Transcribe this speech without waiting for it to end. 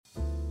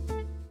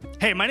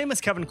Hey, my name is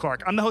Kevin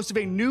Clark. I'm the host of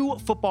a new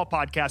football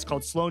podcast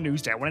called Slow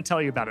News Day. I want to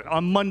tell you about it.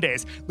 On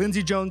Mondays,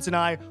 Lindsey Jones and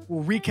I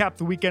will recap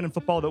the weekend in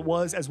football that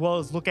was, as well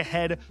as look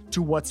ahead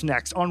to what's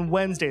next. On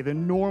Wednesday, the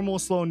normal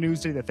Slow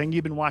News Day, the thing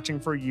you've been watching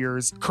for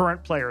years,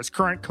 current players,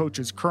 current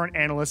coaches, current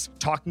analysts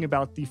talking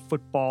about the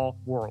football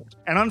world.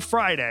 And on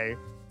Friday,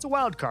 it's a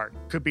wild card.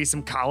 Could be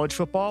some college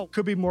football,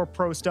 could be more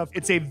pro stuff.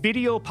 It's a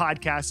video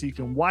podcast, so you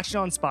can watch it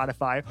on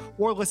Spotify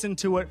or listen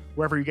to it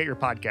wherever you get your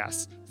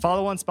podcasts.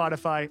 Follow on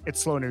Spotify. It's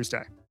Slow News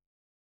Day.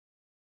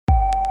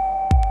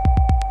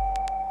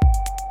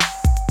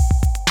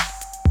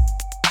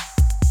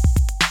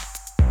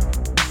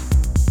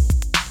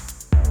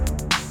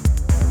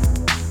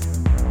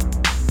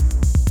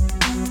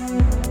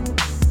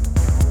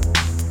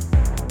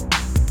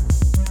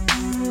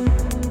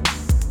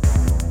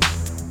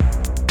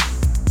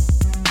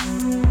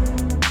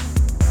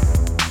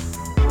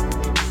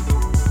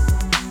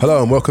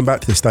 Hello and welcome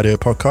back to the Stadio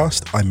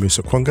podcast. I'm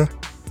Musa Kwanga.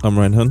 I'm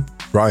Ryan Hun.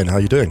 Ryan, how are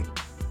you doing?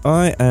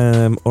 I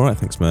am alright,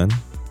 thanks man.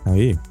 How are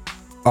you?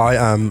 I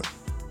am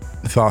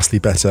vastly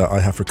better. I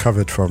have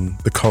recovered from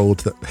the cold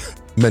that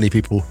many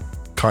people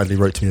kindly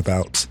wrote to me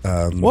about.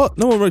 What?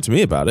 No one wrote to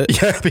me about it?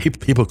 Yeah,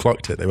 people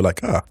clocked it. They were like,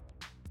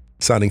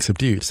 sounding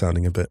subdued,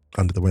 sounding a bit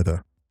under the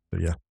weather.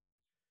 So yeah,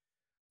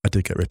 I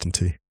did get written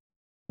to.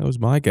 That was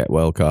my get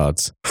well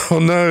cards. Oh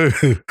no.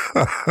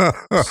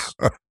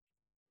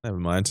 Never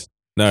mind.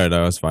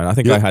 No, it's fine. I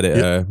think I had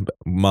it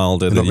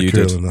milder than you did.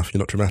 You're not mercurial enough. You're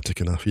not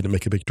dramatic enough. You didn't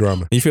make a big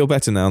drama. You feel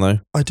better now, though?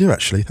 I do,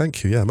 actually.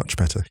 Thank you. Yeah, much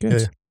better. Good.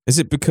 Yeah. Is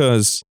it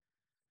because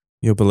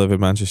your beloved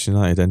Manchester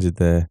United ended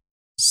their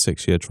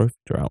 6-year trophy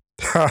drought?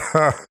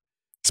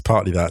 It's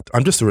partly that.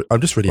 I'm just really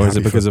happy. Or is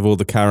it because of all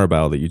the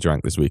Carabao that you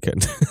drank this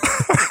weekend?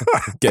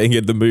 Getting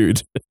in the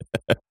mood.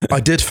 I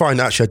did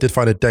find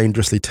a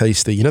dangerously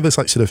tasty, there's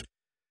like sort of,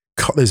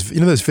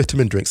 those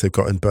vitamin drinks they've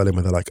got in Berlin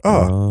where they're like,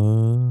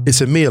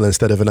 it's a meal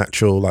instead of an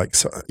actual,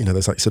 there's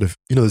like sort of,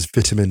 those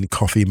vitamin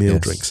coffee meal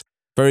drinks.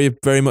 Very,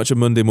 very much a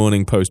Monday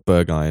morning post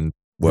Berghain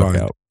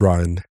workout.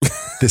 Ryan.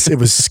 It's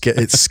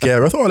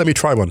scary. I thought, let me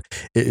try one.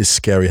 It is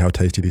scary how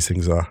tasty these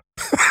things are.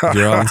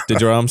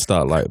 Did your arms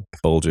start like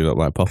bulging up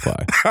like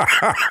Popeye?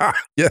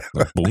 Yeah.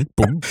 Like, boom,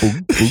 boom,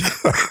 boom, boom.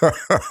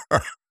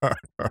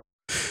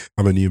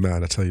 I'm a new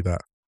man, I tell you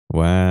that.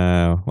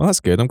 Wow. Well,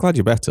 that's good. I'm glad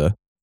you're better.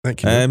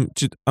 Thank you.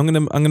 I'm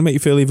gonna make you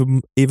feel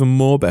even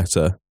more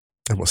better.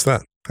 And what's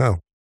that? How?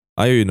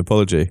 I owe you an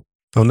apology.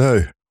 Oh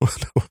no.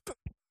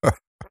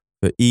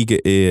 The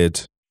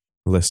eager-eared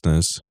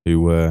listeners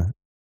who were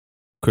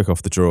quick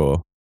off the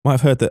draw might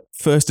have heard that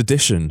first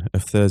edition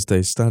of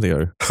Thursday's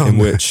Stadio,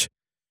 which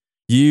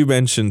you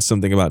mentioned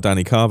something about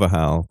Dani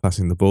Carvajal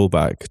passing the ball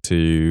back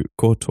to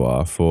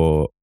Courtois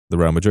for the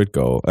Real Madrid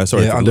goal.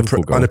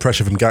 Under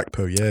pressure from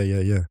Gakpo.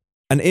 Yeah.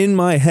 And in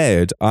my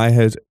head,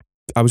 I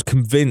was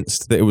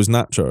convinced that it was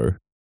Nacho,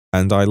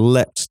 and I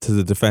leapt to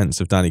the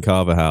defense of Dani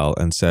Carvajal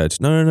and said,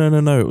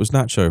 no, it was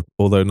Nacho,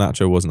 although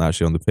Nacho wasn't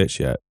actually on the pitch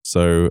yet.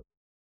 So,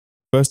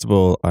 first of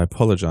all, I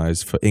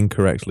apologize for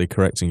incorrectly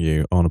correcting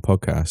you on a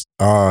podcast.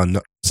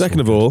 No. Second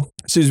of all,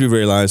 as soon as we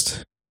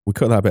realized we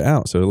cut that bit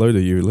out, so a load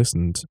of you who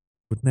listened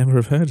would never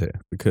have heard it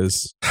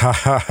because...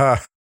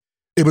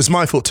 It was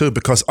my fault too,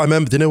 because I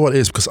remember, do you know what it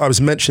is? Because I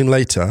was mentioning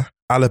later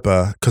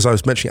Alaba, because I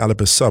was mentioning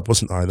Alaba's sub,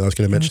 wasn't I? And I was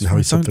going to mention how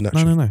he subbed for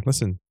Nacho. No,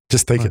 listen.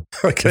 Just take it.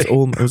 Okay.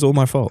 It was all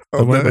my fault.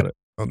 Don't worry about it.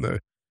 Oh no.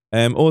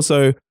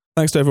 Also,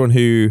 thanks to everyone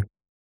who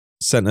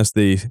sent us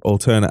the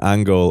alternate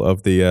angle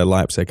of the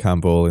Leipzig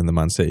handball in the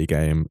Man City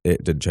game.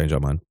 It didn't change our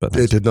mind. But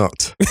it did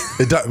not.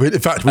 In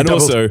fact, we're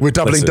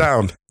doubling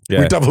down. Yeah.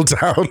 We doubled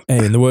down.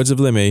 Hey, in the words of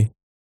Limmy,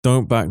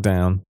 don't back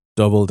down,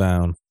 double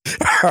down.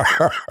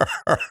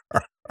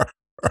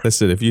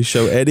 Listen, if you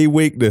show any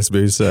weakness,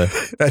 Musa,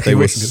 they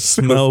will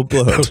smell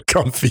blood. They'll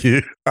come for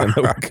you. Have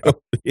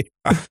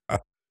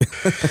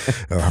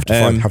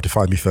to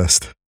find me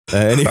first.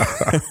 Anyway.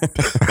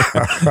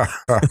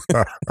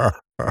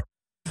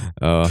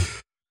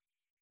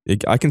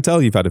 I can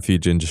tell you've had a few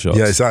ginger shots.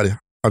 Yeah, exactly.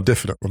 I'm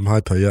different. I'm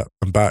hyper. Yeah,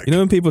 I'm back. You know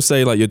when people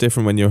say like you're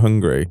different when you're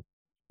hungry,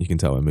 you can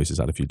tell when Musa's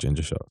had a few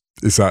ginger shots.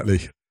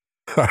 Exactly.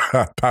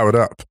 Powered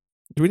up.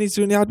 Do we need to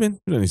do any admin?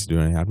 We don't need to do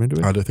any admin, do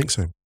we? I don't think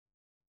so.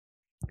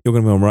 You're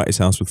going to be on Wrighty's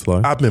house with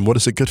Flo. Admin, what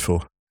is it good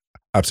for?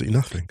 Absolutely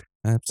nothing.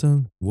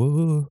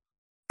 Whoa.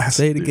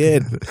 Say it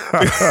again.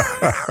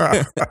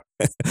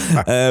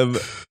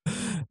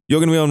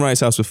 You're going to be on Wrighty's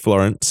house with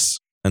Florence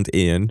and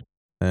Ian.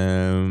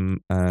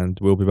 And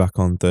we'll be back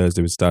on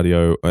Thursday with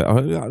Stadio.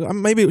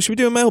 Maybe should we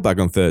do a mailbag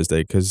on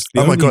Thursday? Because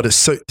my god,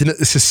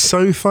 this is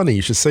so funny.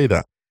 You should say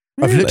that.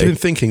 Really? I've literally been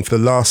thinking for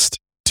the last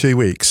 2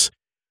 weeks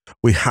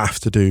we have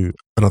to do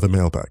another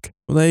mailbag.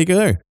 Well, there you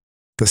go.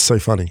 That's so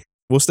funny.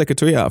 We'll stick a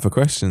tweet out for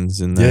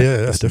questions. And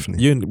yeah,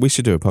 definitely. We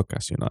should do a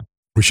podcast, you and I.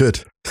 We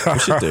should. We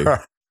should do.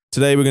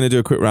 Today we're going to do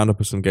a quick roundup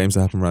of some games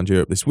that happened around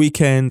Europe this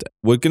weekend.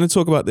 We're going to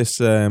talk about this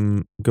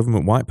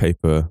government white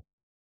paper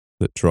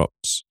that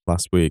dropped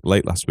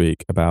late last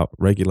week, about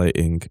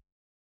regulating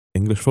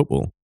English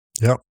football.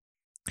 Yeah.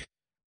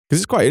 Because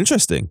it's quite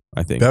interesting,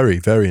 I think. Very,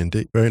 very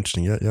indeed. Very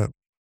interesting, yeah.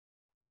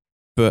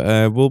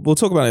 But we'll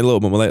talk about it a little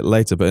bit more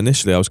later. But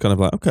initially, I was kind of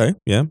like, okay.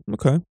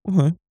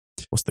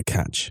 What's the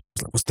catch?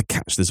 It's like, what's the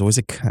catch? There's always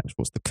a catch.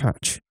 What's the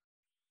catch?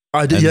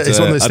 It's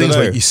one of those things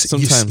where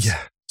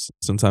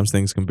sometimes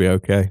things can be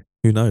okay.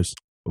 Who knows?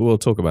 We'll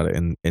talk about it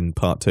in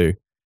part 2.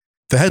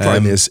 The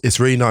headline is, it's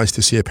really nice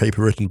to see a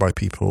paper written by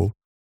people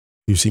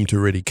who seem to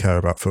really care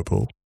about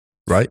football,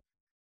 right?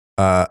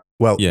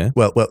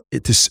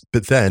 It is,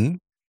 but then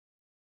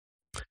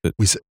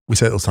we say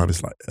it all the time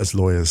as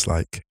lawyers,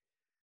 like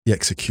the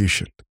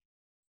execution,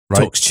 right?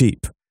 Talks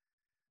cheap.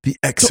 The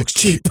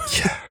execution.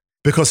 Yeah.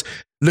 Because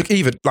look,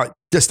 even like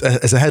just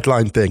as a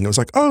headline thing, it was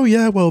like, oh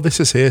yeah, well,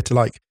 this is here to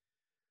like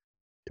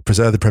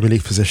preserve the Premier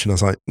League position. I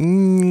was like,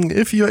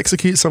 if you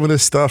execute some of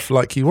this stuff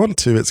like you want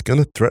to, it's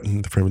going to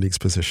threaten the Premier League's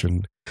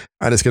position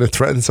and it's going to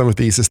threaten some of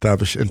these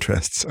established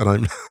interests.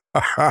 And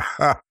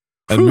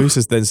And Moose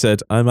has then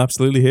said, I'm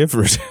absolutely here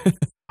for it.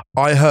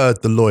 I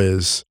heard the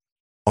lawyers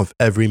of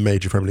every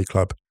major Premier League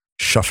club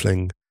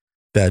shuffling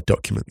their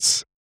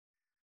documents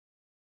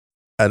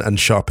and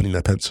sharpening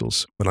their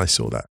pencils when I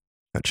saw that,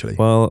 actually.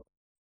 Well,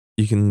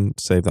 you can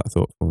save that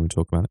thought when we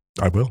talk about it.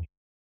 I will.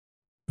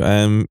 But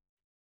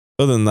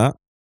other than that,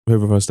 hope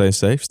everyone stays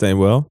safe, staying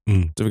well.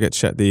 Don't forget to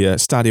check the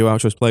Stadio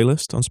Outros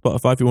playlist on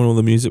Spotify if you want all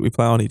the music we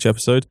play on each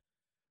episode.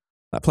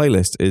 That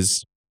playlist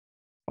is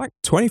like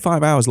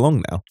 25 hours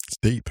long now. It's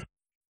deep.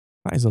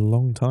 That is a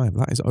long time.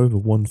 That is over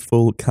one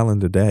full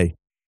calendar day,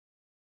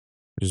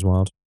 which is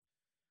wild.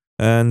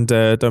 And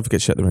don't forget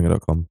to check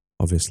theringer.com,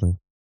 obviously.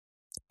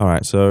 All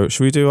right, so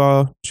should we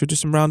do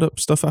some roundup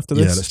stuff after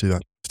this? Yeah, let's do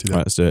that. All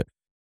right, let's do it.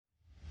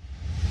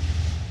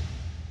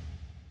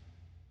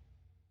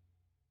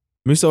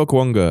 Musa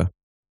Okwonga,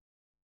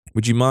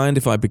 would you mind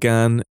if I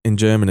began in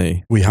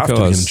Germany? We have to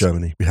begin in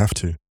Germany. We have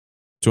to. Do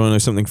you want to know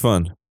something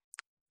fun?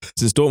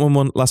 Since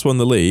Dortmund last won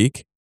the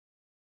league,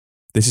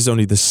 this is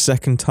only the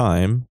second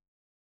time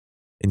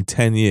in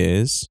 10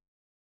 years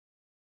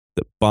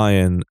that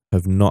Bayern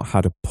have not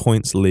had a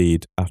points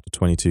lead after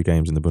 22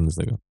 games in the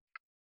Bundesliga.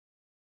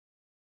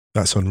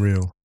 That's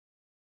unreal.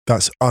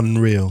 That's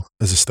unreal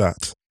as a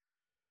stat.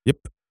 Yep.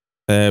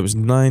 It was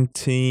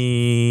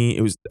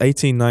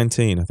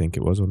 18-19, I think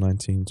it was, or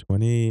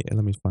 19-20.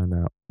 Let me find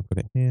out. I've got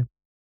it here.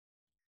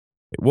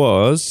 It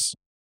was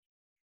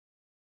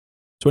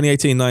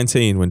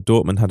 2018-19 when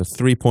Dortmund had a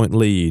 3-point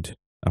lead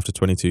after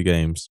 22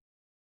 games.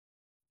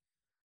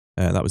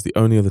 That was the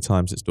only other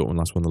time since Dortmund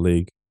last won the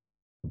league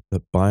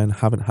that Bayern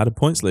haven't had a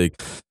points league.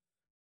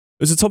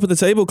 It was a top of the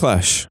table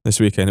clash this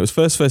weekend. It was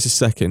first versus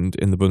second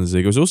in the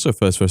Bundesliga. It was also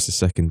first versus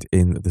second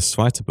in the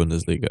Zweite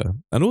Bundesliga.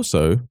 And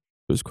also,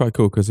 it was quite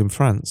cool because in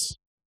France,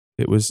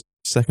 it was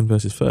second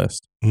versus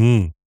first.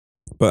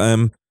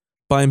 But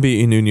Bayern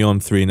beating Union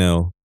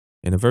 3-0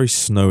 in a very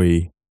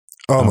snowy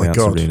Allianz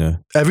God.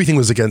 Arena. Everything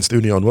was against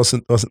Union,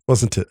 wasn't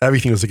it?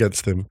 Everything was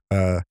against them.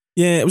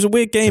 Yeah, it was a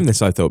weird game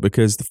this, I thought,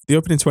 because the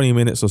opening 20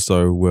 minutes or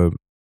so were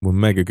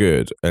mega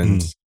good,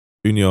 and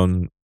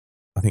Union,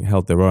 I think,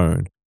 held their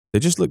own. They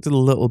just looked a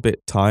little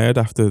bit tired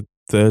after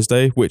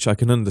Thursday, which I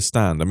can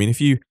understand. I mean, if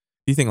you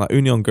think like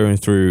Union going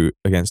through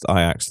against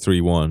Ajax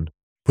 3-1.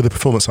 With a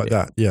performance like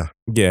that, yeah.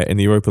 Yeah, in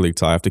the Europa League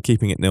tie, after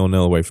keeping it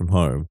 0-0 away from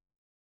home,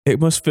 it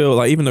must feel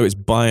like, even though it's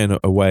Bayern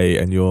away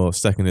and you're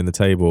second in the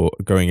table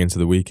going into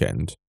the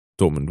weekend,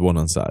 Dortmund won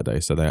on Saturday,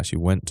 so they actually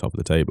went top of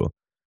the table.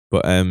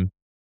 But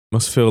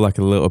must feel like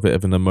a little bit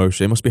of an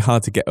emotion. It must be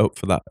hard to get up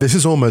for that. This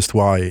is almost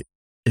why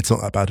it's not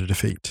that bad a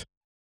defeat.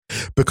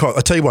 Because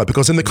I'll tell you why,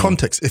 because in the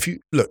context, if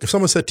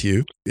someone said to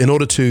you, in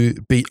order to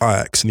beat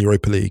Ajax in the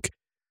Europa League,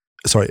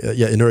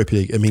 in Europa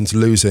League, it means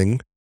losing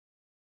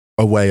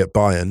away at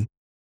Bayern,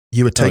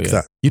 you would take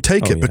that. You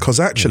take it because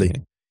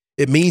actually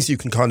it means you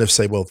can kind of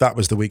say, well, that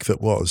was the week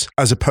that was,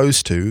 as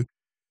opposed to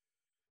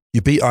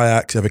you beat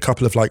Ajax, you have a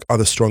couple of like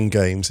other strong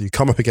games, you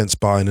come up against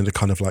Bayern and they're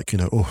kind of like,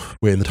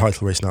 we're in the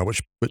title race now,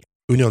 which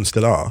Union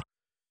still are.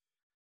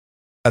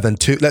 And then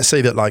let's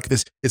say that like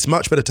this, it's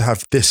much better to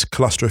have this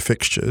cluster of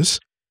fixtures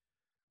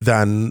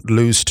than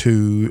lose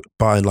to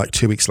Bayern like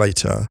 2 weeks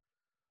later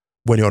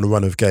when you're on a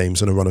run of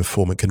games and a run of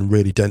form. It can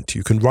really dent you.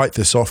 You can write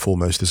this off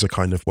almost as a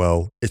kind of,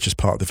 well, it's just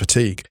part of the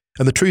fatigue.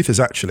 And the truth is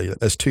actually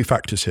that there's two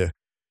factors here.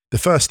 The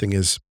first thing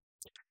is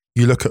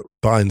you look at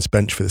Bayern's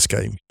bench for this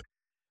game.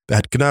 They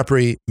had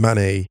Gnabry,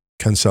 Mané,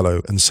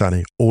 Cancelo and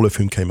Sané, all of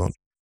whom came on.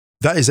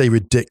 That is a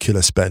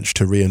ridiculous bench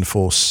to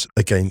reinforce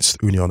against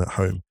Union at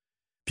home.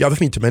 The other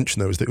thing to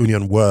mention, though, is that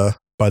Union were,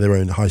 by their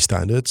own high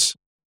standards,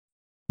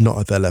 not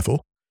at their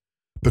level.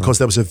 Because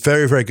there was a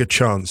very, very good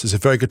chance, when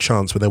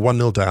they're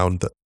 1-0 down,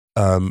 that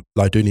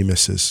Lauduni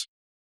misses.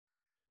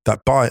 That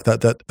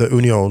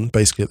Union,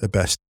 basically at their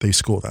best, they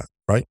score that,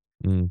 right?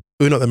 Union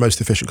are the most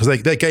efficient,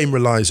 because their game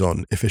relies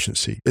on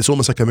efficiency. It's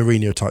almost like a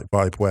Mourinho-type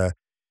vibe where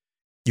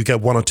you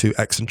get 1 or 2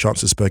 excellent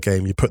chances per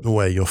game, you put them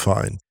away, you're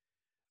fine.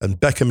 And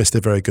Becker missed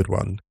a very good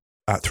one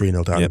at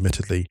 3-0 down,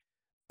 admittedly.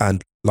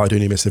 And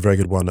Lauduni missed a very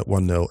good one at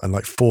 1-0. And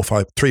like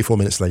 3-4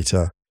 minutes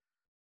later,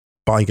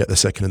 Bayern get the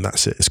second and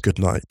that's it. It's good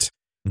night.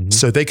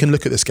 So they can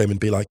look at this game and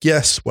be like,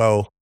 yes,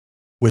 well,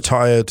 we're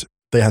tired.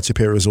 They had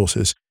superior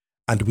resources.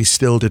 and we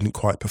still didn't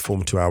quite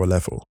perform to our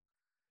level.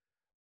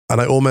 And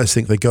I almost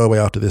think they go away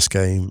after this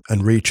game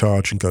and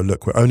recharge and go,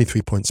 look, we're only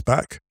 3 points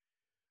back.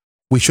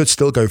 We should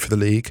still go for the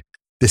league.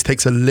 This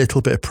takes a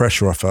little bit of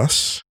pressure off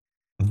us,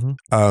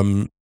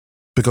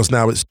 because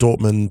now it's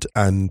Dortmund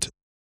and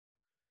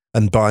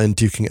Bayern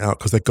duking it out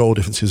because their goal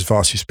difference is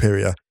vastly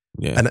superior.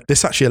 Yeah. And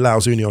this actually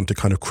allows Union to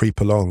kind of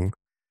creep along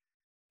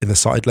in the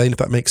side lane, if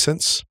that makes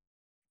sense.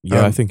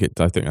 Yeah, I think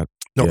that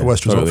not the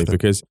worst result for them.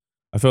 because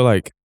I feel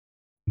like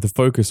the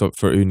focus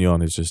for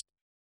Union is just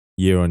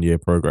year-on-year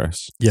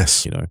progress.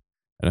 Yes. You know,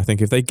 and I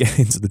think if they get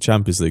into the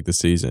Champions League this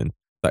season,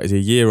 that is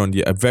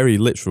a very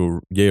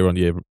literal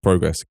year-on-year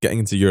progress. Getting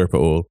into Europe at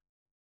all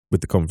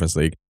with the Conference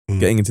League,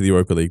 getting into the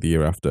Europa League the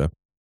year after,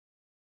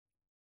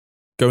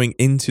 going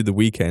into the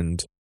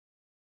weekend,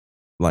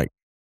 like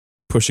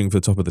pushing for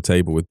the top of the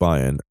table with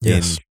Bayern.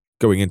 Yes.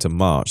 Going into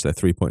March, they're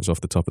 3 points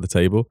off the top of the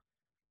table.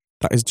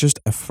 That is just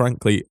a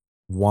frankly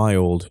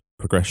wild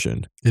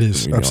progression. It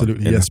is,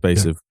 absolutely. In the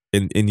space of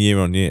in year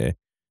on year.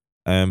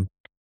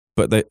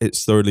 But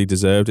it's thoroughly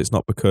deserved. It's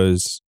not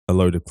because a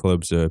load of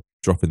clubs are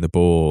dropping the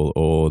ball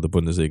or the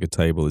Bundesliga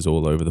table is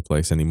all over the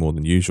place any more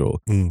than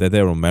usual. They're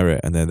there on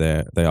merit, and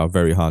they are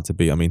very hard to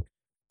beat. I mean,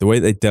 the way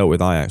they dealt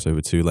with Ajax over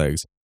 2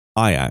 legs,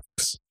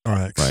 Ajax,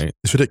 right?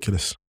 It's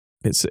ridiculous.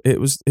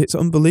 It's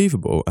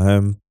unbelievable.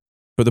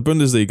 But the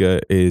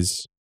Bundesliga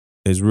is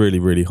really,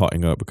 really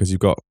hotting up because you've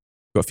got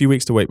a few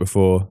weeks to wait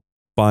before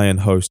Bayern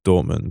host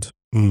Dortmund.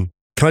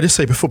 Can I just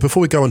say,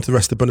 before we go on to the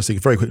rest of the Bundesliga,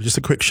 very quick, just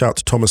a quick shout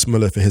to Thomas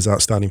Müller for his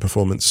outstanding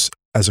performance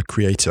as a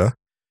creator.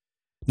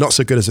 Not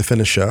so good as a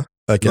finisher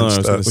against. I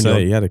was going to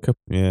say, he had a couple,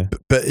 yeah.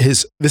 But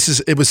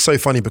it was so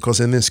funny because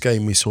in this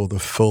game we saw the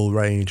full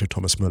range of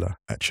Thomas Müller,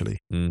 actually.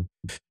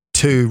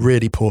 2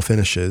 really poor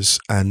finishes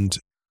and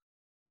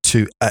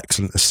 2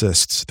 excellent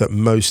assists that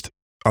most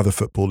other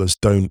footballers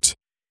don't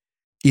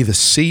either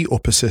see or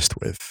persist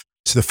with.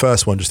 So the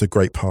first one, just a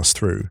great pass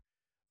through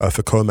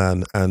for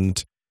Coman,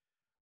 and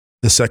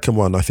the second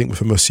one, I think,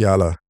 for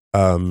Musiala,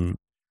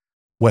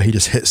 where he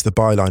just hits the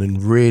byline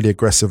and really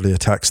aggressively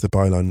attacks the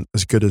byline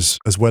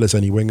as well as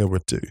any winger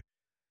would do.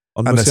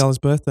 On Musiala's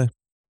birthday.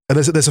 And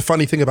there's a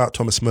funny thing about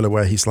Thomas Müller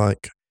where he's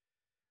like,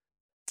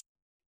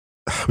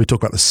 we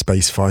talk about the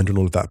space finder and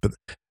all of that, but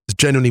it's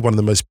genuinely one of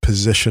the most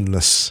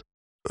positionless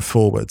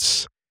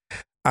forwards,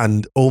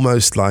 and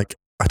almost like,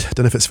 I don't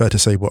know if it's fair to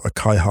say what a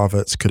Kai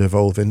Havertz could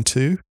evolve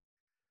into,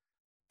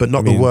 but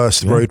the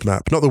worst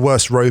roadmap. Not the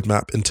worst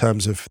roadmap in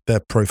terms of their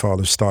profile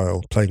of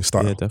style, playing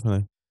style. Yeah,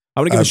 definitely. I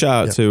want to give a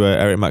shout out to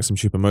Eric Maxim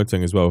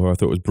Choupo-Moting as well, who I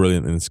thought was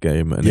brilliant in this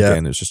game. And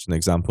again, it's just an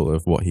example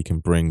of what he can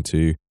bring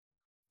to,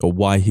 or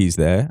why he's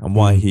there, and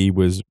why he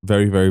was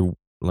very, very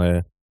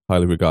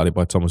highly regarded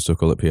by Thomas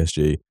Tuchel at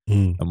PSG,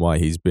 and why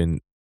he's been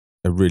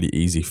a really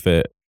easy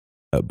fit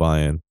at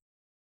Bayern.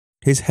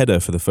 His header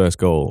for the first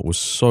goal was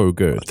so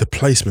good. The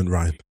placement,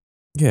 Ryan.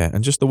 Yeah,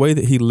 and just the way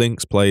that he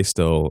links play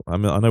still. I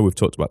mean, I know we've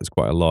talked about this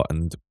quite a lot,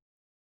 and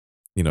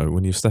you know,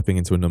 when you're stepping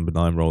into a number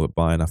 9 role at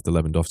Bayern after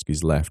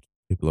Lewandowski's left,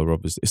 people are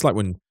obviously. It's like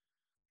when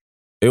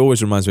it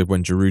always reminds me of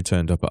when Giroud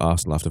turned up at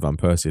Arsenal after Van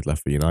Persie had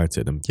left for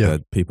United, and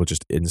people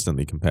just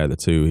instantly compare the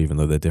two, even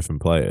though they're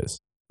different players.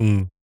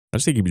 I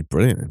just think he was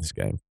brilliant in this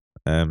game.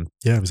 It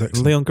was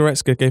excellent. Leon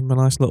Goretzka gave him a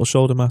nice little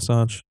shoulder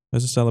massage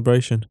as a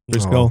celebration for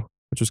his goal,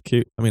 which was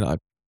cute. I mean,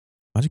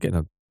 imagine getting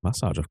a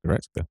massage off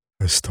Goretzka.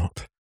 Oh, stop.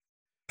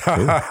 Cool.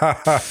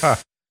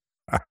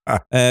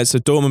 So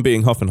Dortmund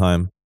beating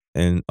Hoffenheim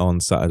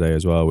on Saturday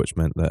as well, which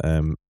meant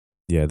that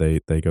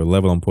they go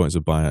level on points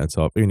with Bayern at the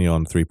top.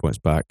 Union 3 points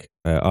back.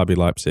 RB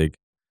Leipzig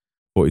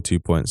 42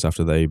 points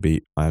after they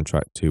beat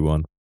Eintracht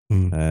 2-1.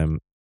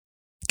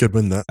 Good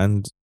win that.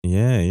 And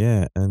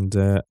and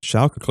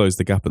Schalke closed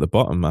the gap at the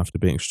bottom after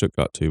beating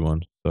Stuttgart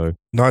 2-1. So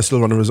nice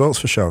little run of results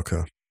for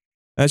Schalke.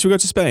 Should we go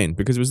to Spain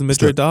because it was the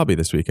Madrid derby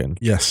this weekend?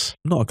 Yes,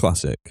 not a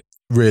classic.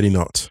 Really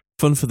not.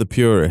 Fun for the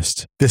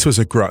purist. This was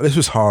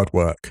hard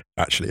work,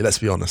 actually. Let's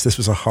be honest. This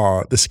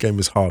game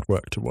was hard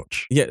work to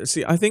watch. Yeah,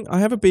 see, I think I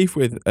have a beef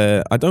with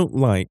I don't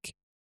like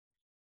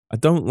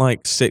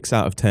 6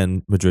 out of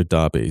 10 Madrid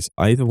derbies.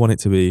 I either want it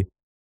to be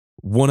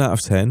 1 out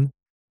of 10,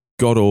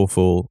 god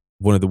awful,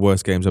 one of the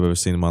worst games I've ever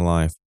seen in my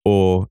life,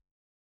 or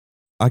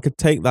I could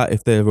take that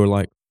if there were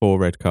like 4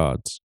 red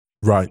cards.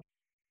 Right.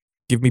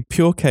 Give me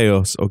pure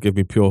chaos or give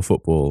me pure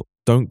football.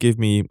 Don't give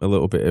me a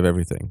little bit of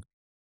everything.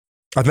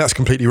 I think that's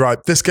completely right.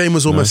 This game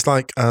was almost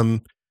like,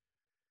 there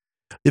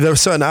are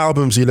certain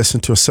albums you listen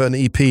to, or certain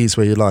EPs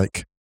where you're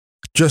like,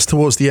 just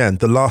towards the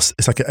end,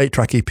 it's like an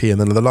 8-track EP, and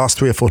then the last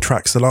 3 or 4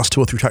 tracks, the last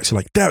 2 or 3 tracks, you're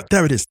like,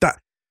 there it is, that.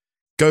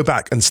 Go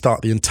back and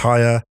start the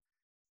entire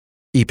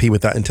EP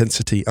with that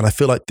intensity. And I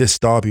feel like this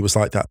derby was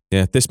like that.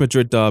 Yeah, this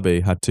Madrid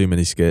derby had too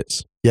many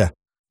skits. Yeah.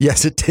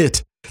 Yes, it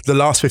did. The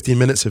last 15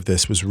 minutes of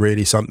this was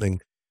really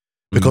something.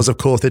 Because, of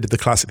course, they did the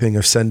classic thing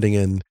of sending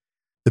in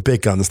the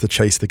big guns to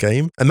chase the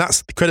game. And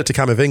that's credit to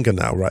Camavinga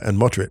now, right? And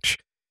Modric.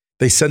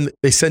 They send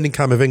in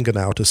Camavinga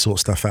now to sort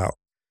stuff out.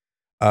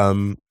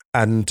 And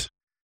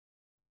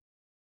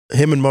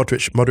him and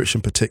Modric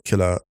in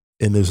particular,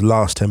 in those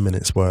last 10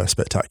 minutes were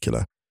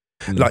spectacular.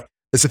 Like,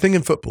 There's a thing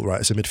in football, right,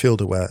 as a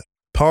midfielder where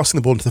passing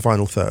the ball into the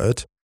final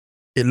third,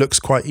 it looks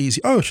quite easy.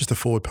 Oh, it's just a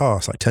forward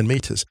pass, like 10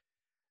 meters.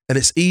 And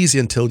it's easy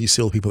until you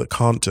see all the people that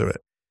can't do it.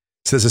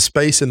 So there's a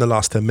space in the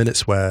last 10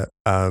 minutes where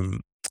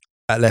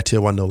Atleti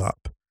are 1-0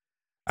 up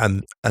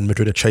and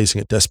Madrid are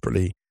chasing it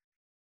desperately.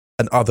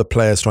 And other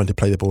players trying to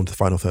play the ball into the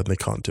final third and they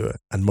can't do it.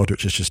 And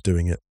Modric is just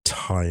doing it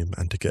time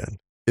and again.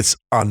 It's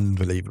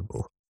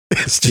unbelievable.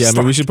 It's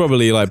just we should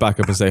probably back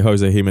up and say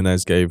Jose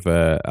Jimenez gave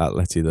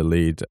Atleti the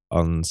lead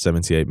on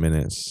 78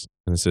 minutes.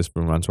 An assist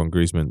from Antoine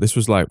Griezmann. This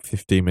was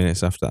 15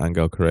 minutes after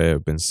Angel Correa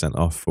had been sent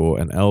off for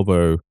an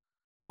elbow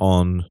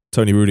on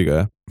Tony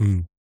Rudiger.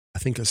 I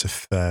think it's a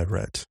fair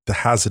red. The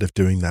hazard of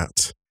doing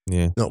that,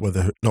 not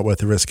worth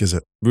the risk, is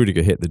it?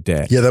 Rudiger hit the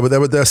deck. Yeah, there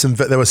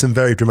were some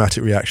very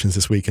dramatic reactions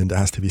this weekend. It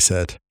has to be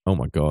said. Oh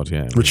my God,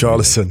 yeah.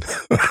 Richarlison.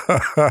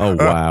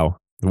 Oh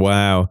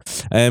wow.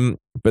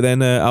 But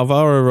then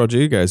Alvaro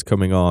Rodriguez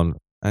coming on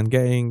and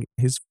getting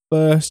his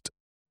first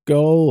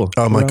goal.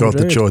 Oh my God,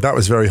 the joy! That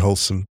was very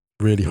wholesome.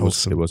 Really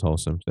wholesome. It was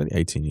wholesome. He's only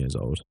 18 years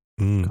old.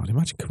 God,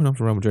 imagine coming on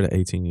for Real Madrid at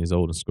 18 years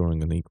old and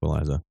scoring an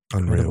equaliser.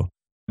 Unreal.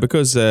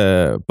 Because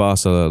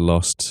Barca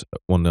lost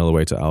 1-0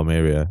 away to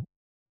Almeria,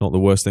 not the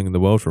worst thing in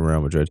the world for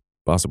Real Madrid.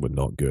 Barca were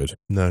not good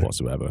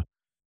whatsoever.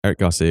 Eric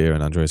Garcia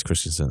and Andreas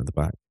Christensen at the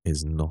back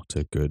is not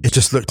a good It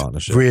just looked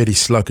partnership. really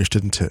sluggish,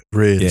 didn't it?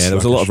 Really there was a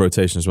sluggish. lot of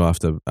rotation as well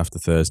after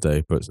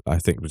Thursday, but I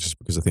think just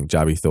because I think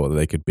Xavi thought that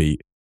they could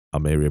beat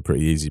Almeria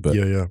pretty easy, but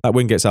that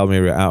win gets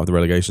Almeria out of the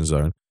relegation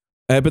zone.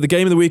 But the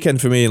game of the weekend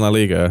for me in La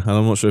Liga, and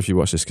I'm not sure if you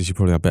watched this because you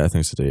probably have better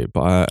things to do,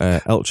 but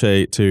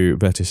Elche 2,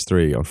 Betis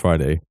 3 on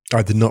Friday.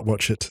 I did not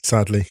watch it,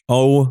 sadly.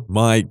 Oh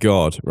my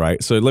God,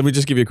 right. So let me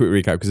just give you a quick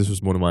recap because this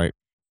was one of my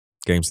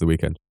games of the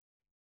weekend.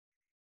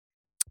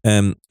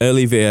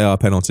 Early VAR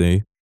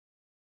penalty,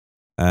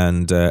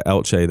 and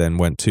Elche then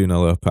went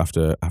 2-0 up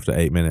after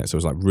 8 minutes. It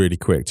was really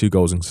quick, 2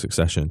 goals in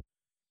succession.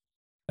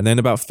 And then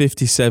about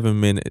 57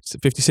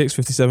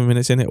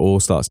 minutes in, it all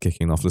starts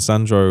kicking off.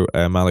 Lisandro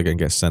Malagan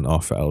gets sent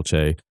off for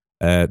Elche.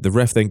 The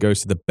ref then goes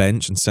to the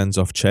bench and sends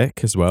off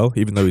Cech as well,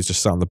 even though he's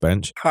just sat on the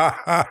bench.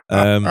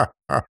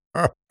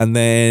 And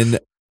then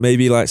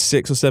maybe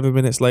 6 or 7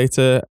 minutes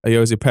later,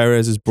 Jose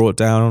Perez is brought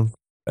down.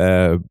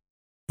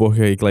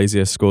 Borja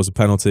Iglesias scores a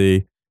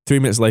penalty. 3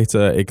 minutes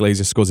later,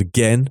 Iglesias scores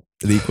again.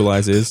 It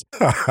equalises.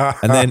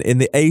 And then in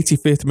the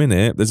 85th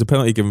minute, there's a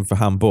penalty given for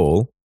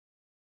handball.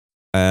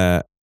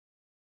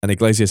 And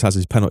Iglesias has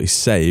his penalty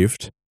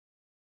saved.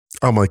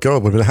 Oh my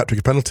God, would have been a hat-trick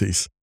of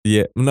penalties.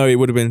 Yeah, no, it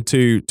would have been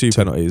two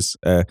penalties.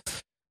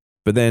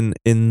 But then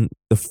in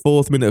the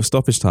 4th minute of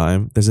stoppage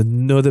time, there's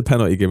another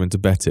penalty given to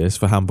Betis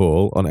for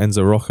handball on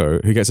Enzo Rocco,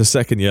 who gets a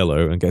second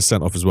yellow and gets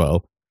sent off as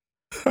well.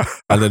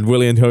 And then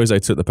Willian Jose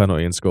took the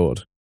penalty and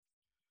scored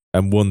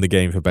and won the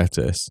game for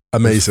Betis.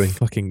 Amazing.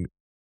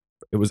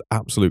 It was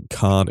absolute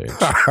carnage.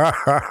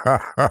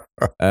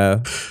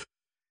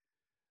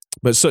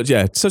 But such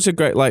a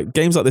great,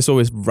 games like this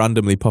always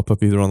randomly pop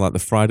up either on the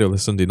Friday or the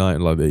Sunday night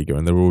in La Liga,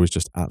 and they're always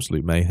just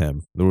absolute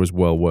mayhem. They're always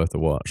well worth a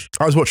watch.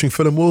 I was watching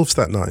Fulham Wolves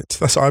that night.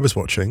 That's what I was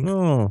watching.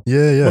 Oh,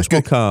 yeah. Much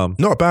more calm.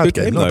 Not a bad Good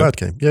game. Not a bad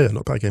game. Yeah,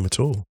 not a bad game at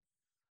all.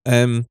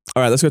 All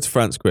right, let's go to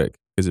France quick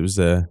because it was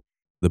the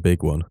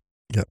big one.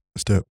 Yeah,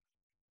 let's do it.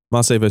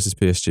 Marseille versus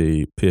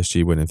PSG.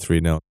 PSG winning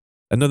 3-0.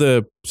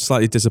 Another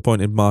slightly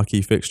disappointing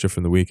marquee fixture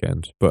from the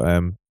weekend, but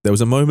there was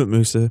a moment,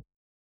 Musa,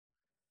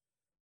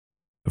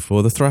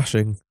 before the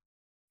thrashing.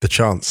 The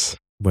chance.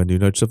 When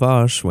Nuno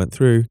Tavares went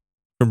through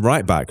from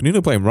right back.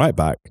 Nuno playing right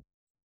back.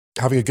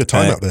 Having a good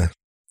time out there.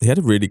 He had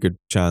a really good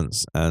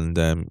chance and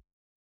kind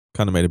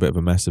of made a bit of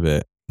a mess of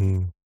it.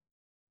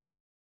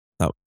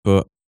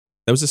 But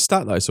there was a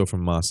stat that I saw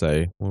from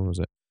Marseille. What was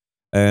it?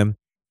 From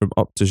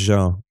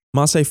Opta-Jean.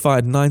 Marseille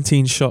fired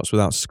 19 shots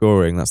without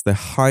scoring. That's their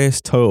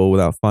highest total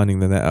without finding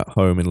the net at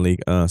home in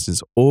Ligue 1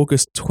 since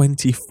August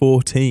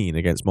 2014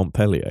 against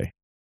Montpellier.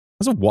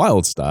 That's a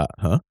wild stat,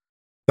 huh?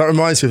 That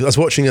reminds me, I was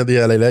watching the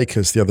LA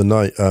Lakers the other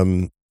night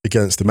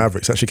against the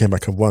Mavericks. Actually came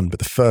back and won, but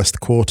the first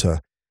quarter,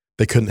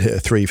 they couldn't hit a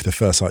 3 for the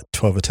first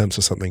 12 attempts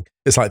or something.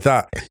 It's like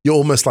that. You're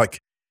almost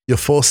you're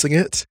forcing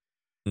it.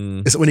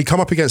 It's when you come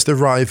up against a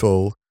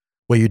rival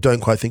where you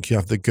don't quite think you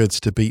have the goods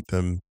to beat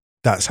them,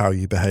 that's how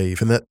you behave.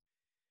 And that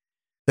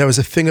there was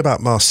a thing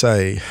about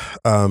Marseille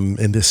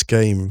in this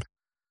game.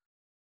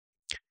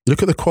 You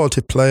look at the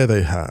quality of player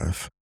they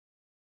have,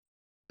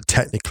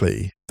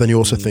 technically, then you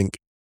also think,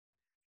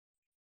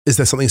 is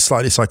there something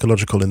slightly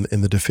psychological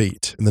in the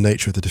defeat, in the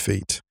nature of the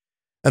defeat?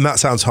 And that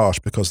sounds harsh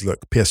because, look,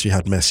 PSG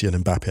had Messi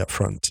and Mbappe up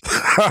front.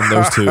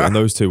 and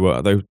those two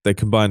were, they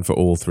combined for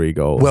all 3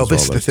 goals. Well,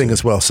 this is the thing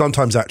as well.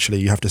 Sometimes actually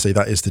you have to say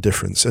that is the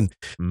difference. And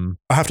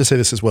I have to say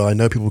this as well. I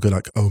know people go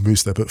oh,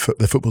 Moose, their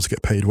footballers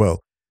get paid well.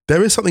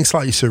 There is something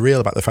slightly surreal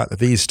about the fact that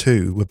these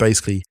two were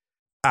basically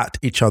at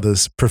each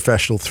other's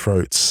professional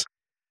throats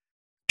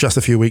just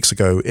a few weeks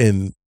ago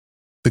in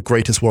the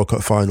greatest World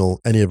Cup final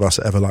any of us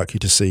are ever likely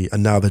to see.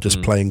 And now they're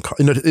just playing.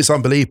 It's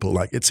unbelievable.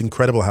 It's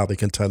incredible how they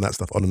can turn that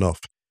stuff on and off.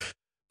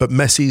 But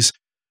Mbappe's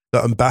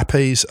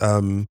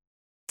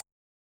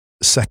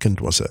second,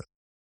 was it?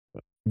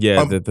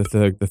 Yeah, the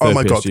third oh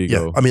my PSG God,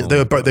 goal. I mean,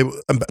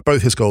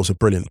 both his goals are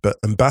brilliant, but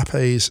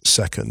Mbappe's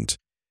second,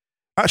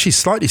 actually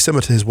slightly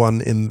similar to his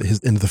one in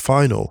the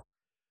final,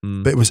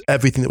 but it was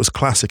everything that was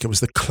classic. It was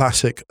the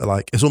classic,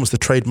 like it's almost the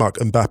trademark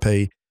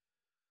Mbappe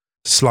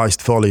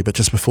sliced volley, but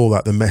just before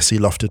that, the Messi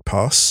lofted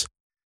pass,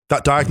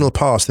 that diagonal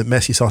pass that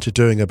Messi started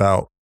doing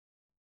about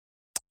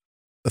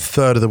a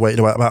third of the way,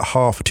 about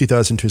half,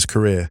 2/3 into his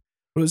career.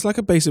 Well, it was like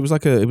a base. It was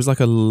like the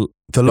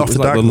lofted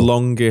diagonal. the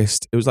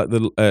longest. It was like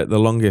the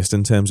longest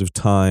in terms of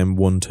time.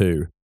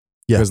 1-2.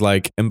 Yeah. Because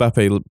like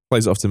Mbappe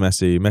plays it off to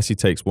Messi. Messi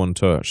takes one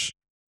touch,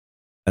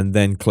 and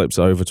then clips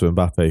it over to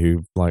Mbappe,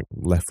 who like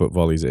left foot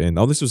volleys it in.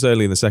 Oh, this was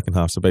early in the second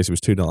half, so basically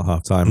it was 2-0 at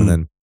half time, and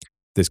then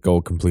this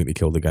goal completely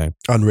killed the game.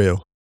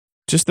 Unreal.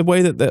 Just the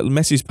way that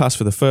Messi's passed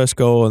for the first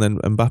goal, and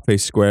then Mbappe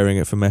squaring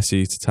it for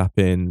Messi to tap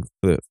in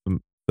for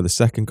the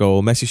second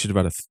goal. Messi should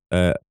have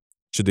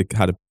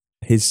had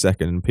his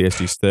second and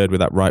PSG's third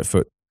with that right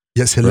foot.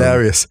 Yes,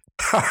 hilarious.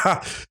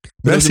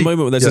 There's a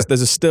moment where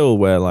there's a still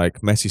where like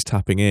Messi's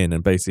tapping in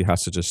and basically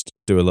has to just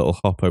do a little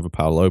hop over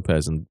Pau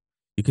Lopez, and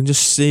you can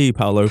just see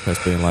Pau Lopez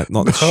being like,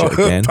 not this shit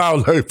again. Pau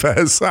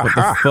Lopez. What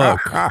the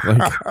fuck?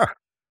 Like,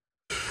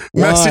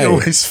 Messi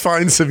always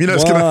finds him. You know,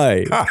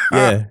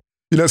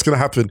 you know what's going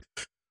to happen?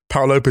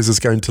 Pau Lopez is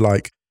going to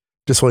like,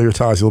 just when he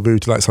retires, he'll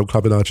move to like some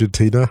club in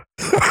Argentina.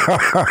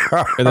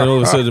 And then all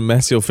of a sudden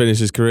Messi will finish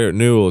his career at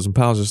Newell's and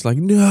Pau's just like,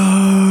 no.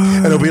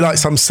 And it'll be like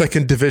some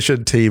second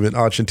division team in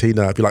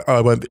Argentina. I'd be like, oh,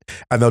 I won't be.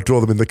 And they'll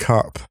draw them in the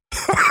cup.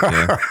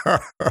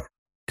 A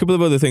couple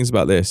of other things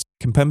about this.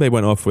 Kimpembe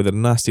went off with a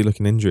nasty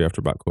looking injury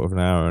after about quarter of an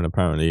hour, and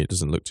apparently it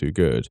doesn't look too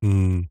good.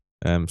 So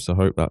I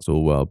hope that's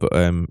all well. But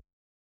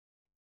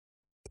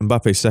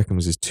Mbappe's second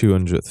was his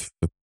 200th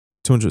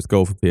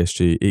goal for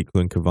PSG,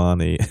 equaling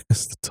Cavani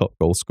as the top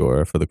goal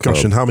scorer for the club.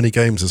 Gosh, and how many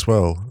games as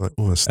well? Like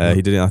almost.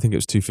 He did it. I think it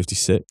was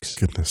 256.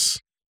 Goodness.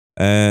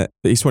 But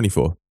he's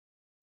 24.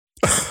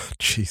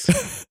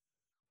 Jeez.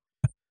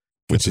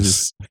 Which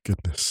is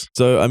goodness.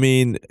 So I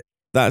mean,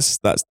 that's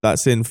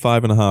in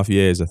 5.5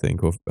 years, I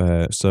think.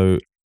 So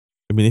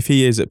I mean, if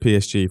he is at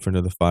PSG for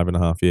another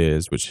 5.5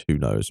 years, which who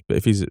knows? But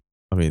if he's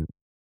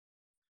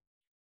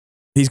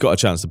got a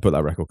chance to put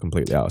that record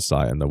completely out of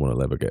sight, and no one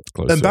will ever get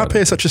close. Mbappe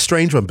is such a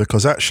strange one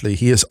because actually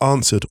he has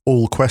answered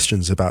all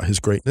questions about his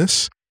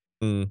greatness.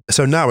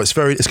 So now it's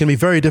going to be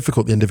very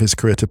difficult at the end of his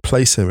career to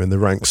place him in the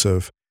ranks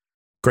of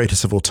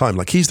greatest of all time.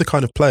 Like he's the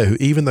kind of player who,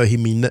 even though he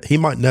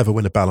might never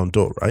win a Ballon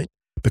d'Or, right?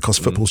 Because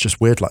football's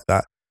just weird like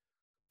that.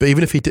 But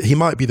even if he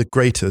might be the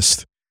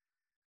greatest.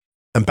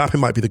 Mbappe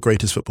might be the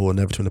greatest footballer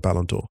never to win a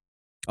Ballon d'Or.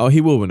 Oh, he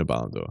will win a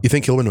Ballon d'Or. You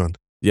think he'll win one?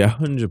 Yeah,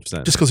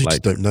 100%. Just because you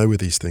just don't know with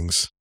these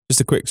things.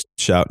 Just a quick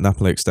shout,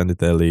 Napoli extended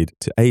their lead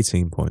to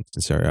 18 points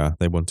in Serie A.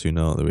 They won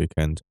 2-0 at the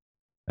weekend.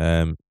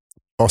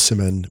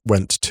 Osimhen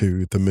went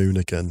to the moon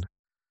again.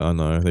 Oh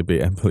no, they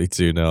beat Empoli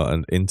 2-0,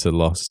 and Inter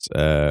lost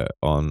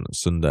on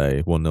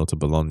Sunday 1-0 to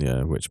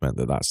Bologna, which meant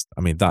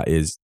that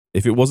is,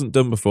 if it wasn't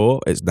done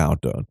before, it's now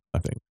done, I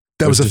think.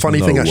 There was a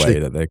funny thing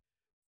actually,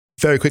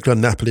 very quickly on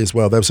Napoli as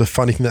well, there was a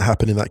funny thing that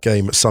happened in that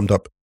game that summed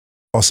up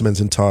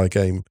Osimhen's entire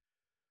game.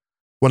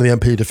 One of the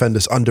Empoli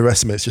defenders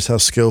underestimates just how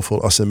skillful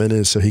Osimhen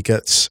is, so he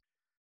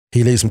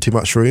leaves him too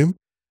much room.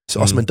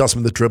 So Osimhen does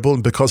him with the dribble,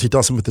 and because he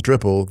does him with the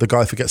dribble, the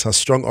guy forgets how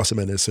strong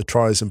Osimhen is, so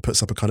tries and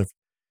puts up a kind of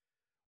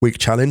weak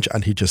challenge,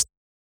 and he just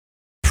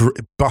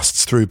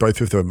busts through both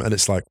of them, and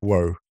it's like,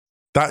 whoa.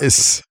 That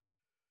is,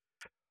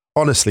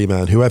 honestly,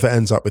 man, whoever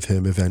ends up with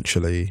him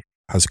eventually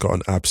has got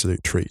an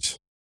absolute treat.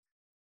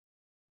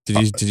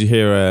 Did you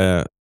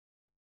hear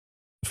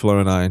Flo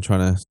and I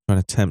trying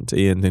to tempt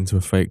Ian into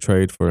a fake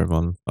trade for him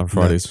on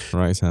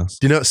Friday's house?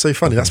 Do you know, it's so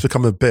funny. That's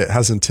become a bit,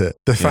 hasn't it?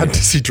 The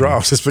fantasy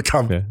drafts has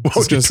become. Yeah.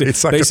 Basically,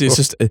 it's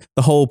just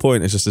the whole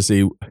point is just to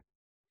see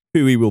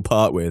who he will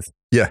part with.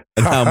 Yeah,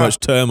 and how much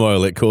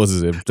turmoil it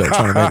causes him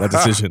trying to make that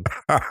decision.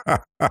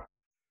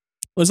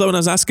 Well, so when I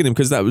was asking him,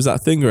 because that was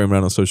that thing going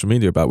around on social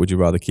media about would you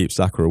rather keep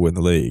Saka or win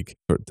the league,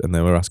 and they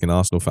were asking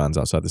Arsenal fans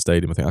outside the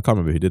stadium. I can't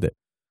remember who did it.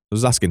 I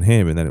was asking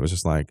him, and then it was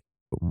just like,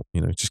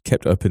 just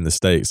kept it up in the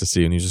States to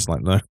see, and he's just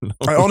like, no.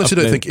 I honestly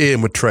don't think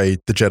Ian would trade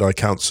the Jedi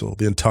Council,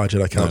 the entire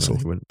Jedi Council,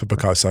 for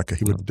Bukayo Saka.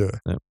 He wouldn't do it.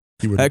 No.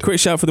 Quick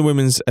shout for the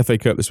Women's FA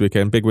Cup this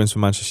weekend. Big wins for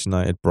Manchester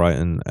United,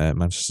 Brighton,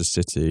 Manchester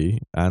City,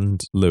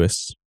 and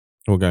Lewis,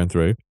 all going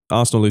through.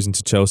 Arsenal losing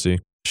to Chelsea.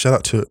 Shout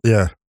out to,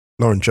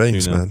 Lauren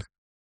James, man.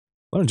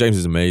 Lauren James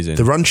is amazing.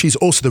 The run she's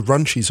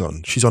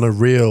on. She's on a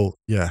real,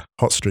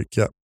 hot streak,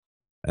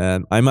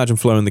 I imagine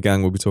Flo and the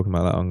gang will be talking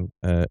about that on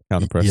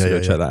Counter Press, so go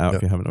check that out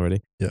if you haven't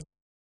already. Yeah.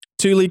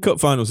 2 League Cup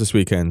finals this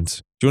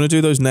weekend. Do you want to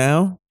do those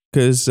now?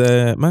 Because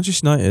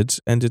Manchester United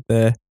ended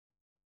their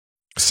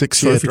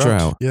 6-year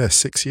drought. Yeah,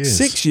 6 years.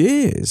 6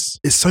 years?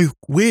 It's so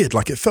weird.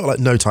 Like, it felt like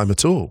no time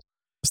at all.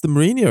 It's the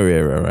Mourinho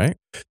era, right?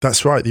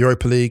 That's right. The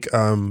Europa League,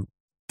 the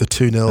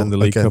 2-0 and the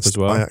League against Cup as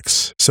well.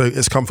 Ajax. So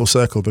it's come full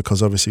circle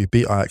because obviously we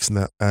beat Ajax in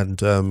that, and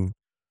the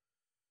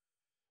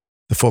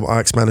former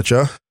Ajax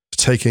manager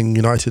taking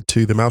United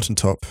to the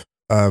mountaintop.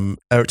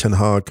 Erik ten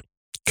Hag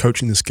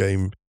coaching this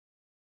game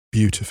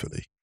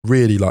beautifully.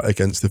 really like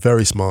against the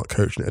very smart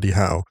coach in Eddie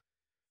Howe,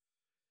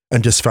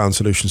 and just found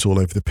solutions all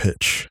over the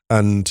pitch.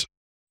 And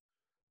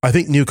I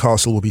think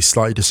Newcastle will be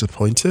slightly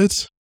disappointed.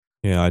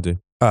 Yeah, I do.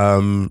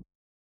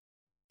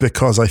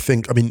 Because I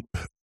think, I mean,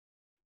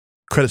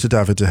 credit to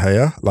David De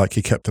Gea, like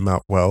he kept them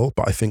out well,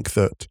 but I think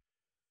that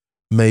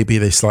maybe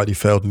they slightly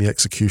failed in the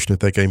execution of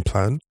their game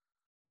plan.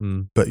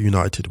 But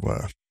United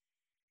were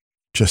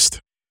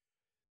just,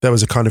 there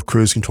was a kind of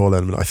cruise control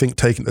element. I think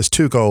there's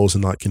 2 goals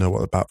in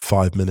about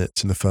 5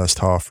 minutes in the first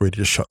half really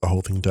just shut the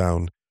whole thing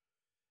down.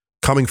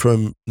 Coming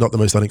from not the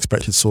most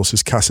unexpected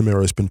sources,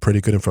 Casemiro has been pretty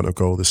good in front of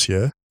goal this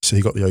year. So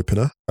he got the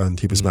opener and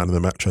he was man of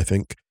the match, I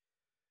think.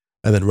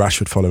 And then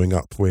Rashford following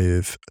up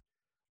with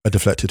a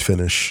deflected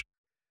finish.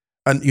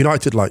 And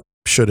United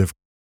should have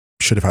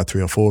had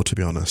 3 or 4, to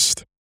be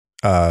honest.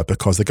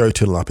 Because they go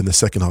 2-0 up in the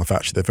second half.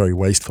 Actually, they're very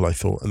wasteful, I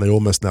thought, and they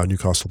almost now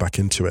Newcastle back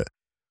into it.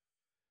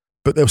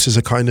 But there was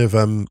a kind of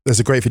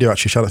there's a great video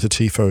actually. Shout out to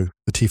Tifo,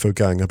 the Tifo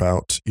gang,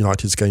 about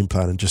United's game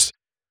plan and just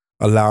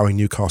allowing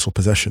Newcastle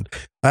possession.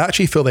 I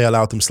actually feel they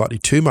allowed them slightly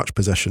too much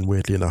possession,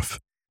 weirdly enough,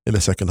 in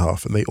the second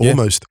half, and they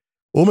almost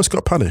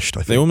got punished.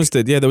 I think they almost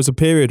did. Yeah, there was a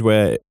period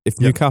where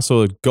if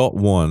Newcastle had got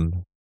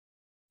one,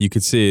 you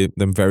could see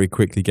them very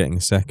quickly getting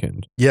a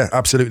second. Yeah,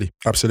 absolutely.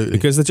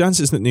 Because the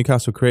chances that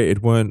Newcastle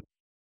created weren't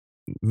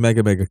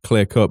mega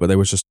clear cut, but there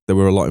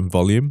were a lot in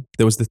volume.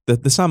 There was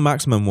the Sam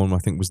Maximin one, I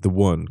think, was the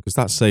one, because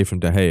that save from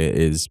De Gea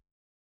is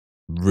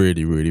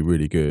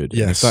really good.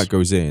 Yes. And if that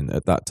goes in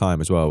at that time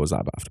as well, was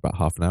that after about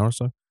half an hour or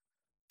so?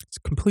 It's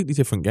a completely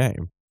different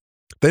game.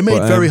 They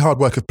made very hard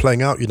work of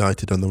playing out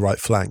United on the right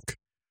flank,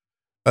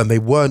 and they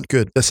weren't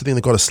good. That's the thing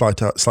they've got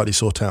to slightly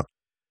sort out.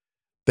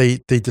 They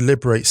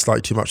deliberate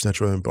slightly too much in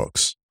their own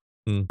box.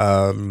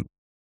 And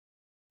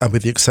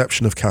with the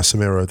exception of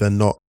Casemiro, they're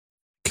not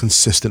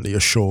consistently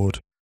assured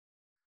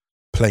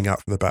playing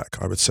out from the back,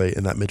 I would say,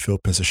 in that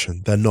midfield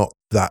position. They're not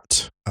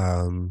that...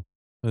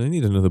 they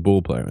need another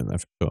ball player in there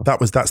for sure.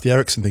 That's the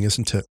Eriksen thing,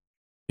 isn't it?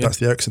 Yeah. That's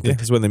the Eriksen thing. Yeah,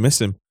 it's when they miss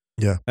him.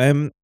 Yeah.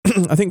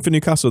 I think for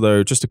Newcastle,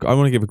 though, I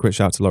want to give a quick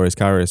shout out to Loris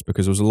Karius,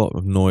 because there was a lot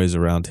of noise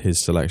around his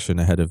selection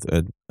ahead of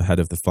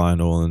the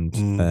final,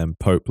 and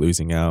Pope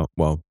missing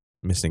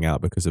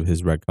out because of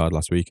his red card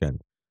last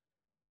weekend.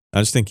 I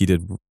just think he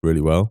did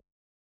really well.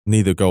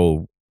 Neither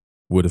goal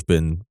was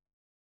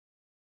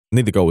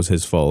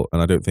his fault,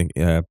 and I don't think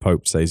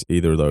Pope saves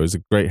either of those.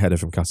 A great header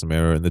from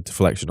Casemiro, and the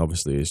deflection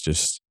obviously is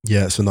just...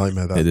 Yeah, it's a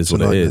nightmare. It is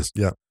what it is.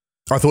 Yeah.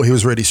 I thought he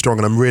was really strong,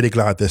 and I'm really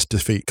glad this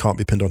defeat can't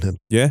be pinned on him.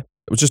 Yeah.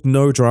 It was just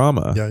no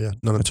drama. Yeah,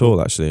 none at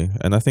all, actually.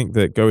 And I think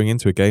that going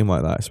into a game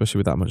like that, especially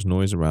with that much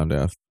noise around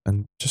it,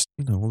 and just,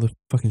 all the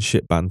fucking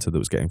shit banter that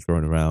was getting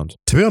thrown around.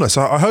 To be honest,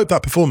 I hope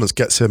that performance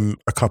gets him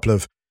I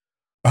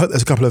hope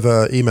there's a couple of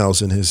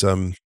emails in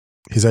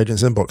his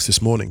agent's inbox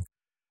this morning,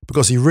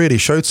 because he really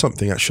showed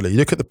something, actually. You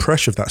look at the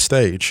pressure of that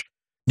stage.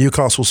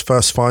 Newcastle's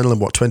first final in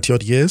 20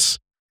 odd years?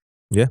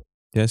 Yeah,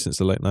 since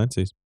the late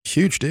 90s.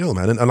 Huge deal,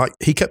 man. And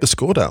he kept the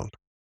score down.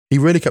 He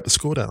really kept the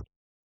score down.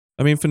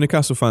 I mean, for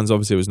Newcastle fans,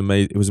 obviously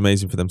it was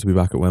amazing for them to be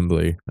back at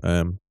Wembley.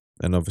 And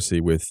obviously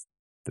with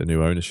the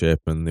new ownership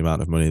and the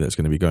amount of money that's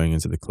going to be going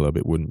into the club,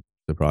 it wouldn't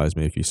surprise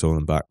me if you saw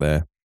them back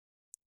there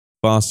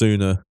far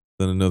sooner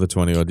than another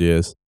 20 odd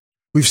years.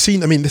 We've seen,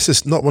 this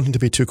is not wanting to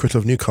be too critical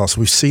of Newcastle.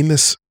 We've seen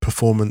this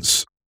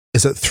performance.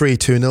 Is at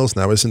 3-2-0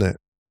 now, isn't it?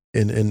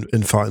 In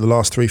the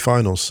last 3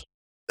 finals.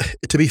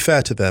 To be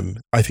fair to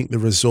them, I think the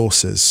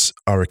resources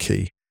are a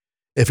key.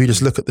 If you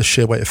just look at the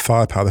sheer weight of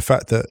firepower, the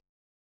fact that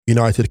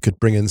United could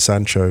bring in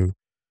Sancho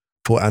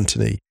for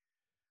Antony,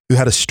 who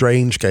had a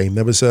strange game.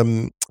 There was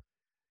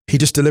he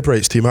just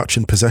deliberates too much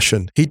in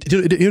possession. You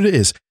know what it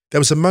is? There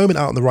was a moment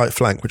out on the right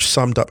flank which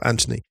summed up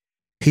Antony.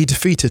 He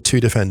defeated 2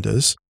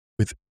 defenders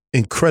with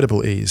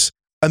incredible ease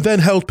and then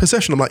held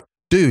possession. I'm like,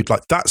 dude,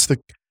 that's the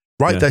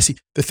right there. See,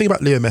 the thing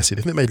about Leo Messi,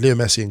 the thing that made Leo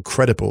Messi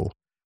incredible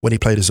when he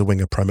played as a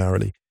winger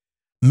primarily,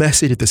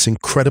 Messi did this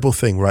incredible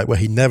thing, right, where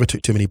he never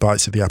took too many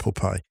bites of the apple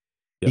pie.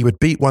 Yep. He would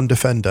beat one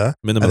defender,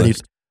 and then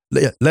he'd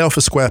lay off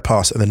a square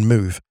pass and then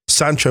move.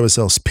 Sancho as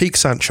well, peak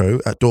Sancho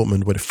at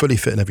Dortmund, would fully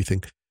fit and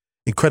everything.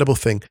 Incredible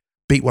thing.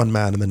 Beat one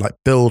man and then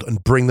build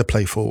and bring the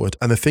play forward.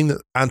 And the thing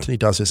that Antony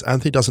does is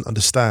Antony doesn't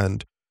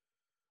understand,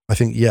 I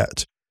think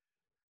yet,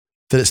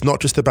 that it's not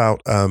just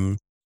about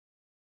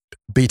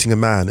beating a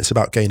man, it's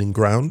about gaining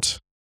ground. It's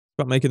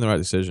about making the right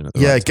decision at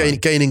the right time.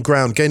 Gaining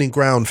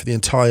ground for the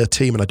entire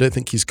team, and I don't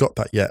think he's got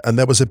that yet. And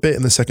there was a bit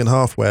in the second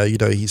half where,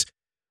 he's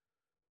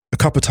a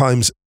couple of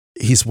times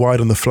he's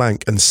wide on the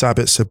flank and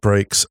Sabitzer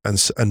breaks and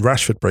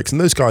Rashford breaks, and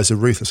those guys are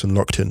ruthless and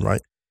locked in,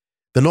 right?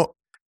 They're not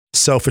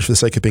selfish for the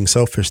sake of being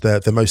selfish. They're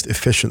the most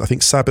efficient. I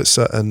think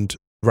Sabitzer and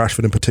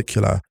Rashford in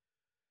particular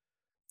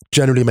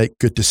generally make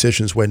good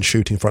decisions when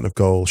shooting in front of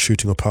goal,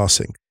 shooting or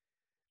passing.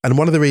 And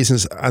one of the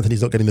reasons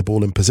Antony's not getting the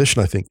ball in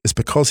position, I think, is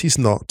because he's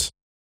not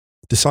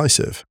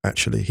decisive,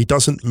 actually. He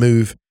doesn't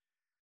move.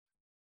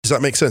 Does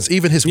that make sense?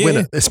 Even his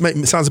winner,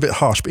 it sounds a bit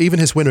harsh, but even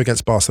his winner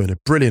against Barcelona,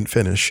 brilliant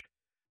finish.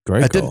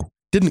 Great goal.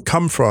 Didn't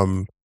come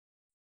from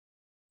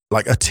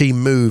a team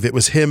move. It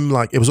was him,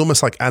 it was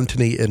almost like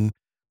Antony in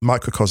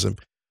microcosm.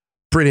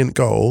 brilliant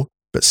goal,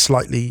 but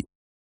slightly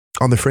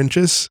on the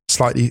fringes,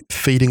 slightly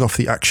feeding off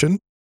the action.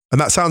 And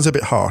that sounds a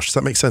bit harsh. Does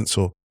that make sense?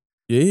 Or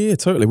Yeah,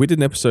 totally. We did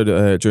an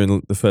episode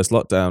during the first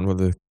lockdown, one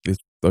of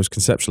those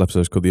conceptual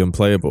episodes called The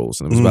Unplayables,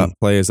 and it was about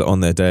players that on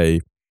their day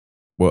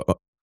were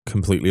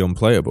completely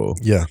unplayable.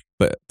 Yeah.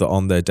 But that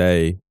on their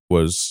day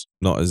was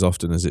not as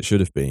often as it should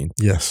have been.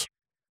 Yes.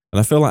 And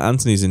I feel like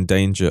Anthony's in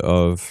danger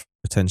of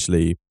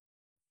potentially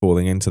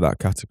falling into that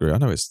category. I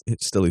know it's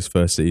still his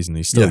first season.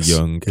 He's still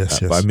young.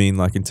 Yes. But I mean,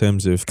 like, in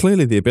terms of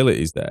clearly the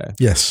ability's there.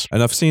 Yes.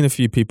 And I've seen a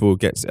few people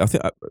I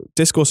think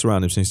discourse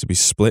around him seems to be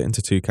split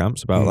into two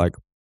camps about like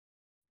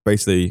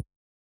basically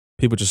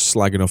people just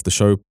slagging off the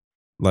show,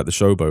 like the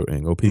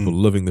showboating, or people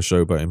loving the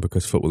showboating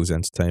because football is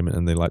entertainment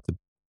and they like to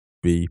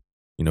be,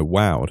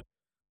 wowed.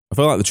 I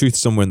feel like the truth is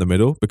somewhere in the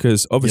middle,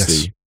 because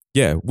obviously,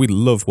 we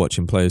love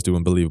watching players do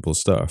unbelievable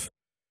stuff.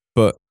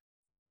 But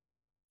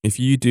if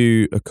you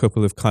do a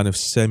couple of kind of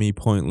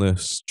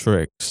semi-pointless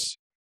tricks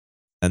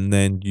and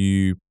then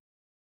you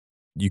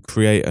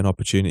create an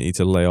opportunity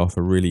to lay off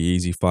a really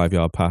easy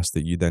 5-yard pass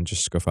that you then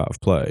just scuff out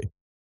of play,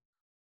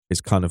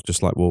 it's kind of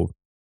just like, well,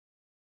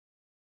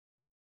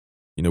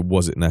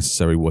 was it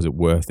necessary? Was it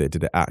worth it?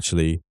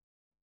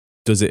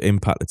 Does it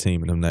impact the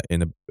team in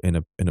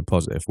a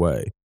positive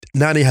way?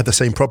 Nani had the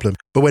same problem,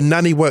 but when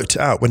Nani worked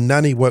it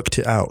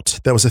out,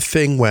 there was a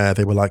thing where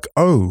they were like,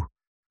 "Oh,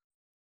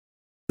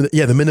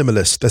 yeah, the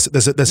minimalist."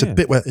 There's a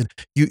bit where it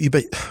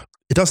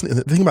doesn't.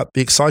 The thing about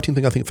the exciting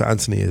thing I think for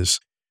Anthony is,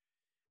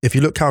 if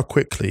you look how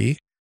quickly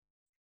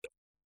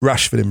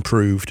Rashford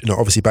improved,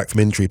 obviously back from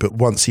injury, but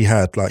once he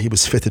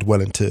was fitted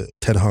well into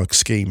Ten Hag's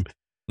scheme.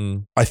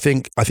 I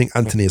think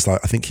Anthony is I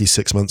think he's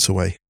 6 months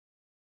away.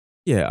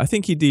 Yeah, I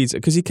think he needs,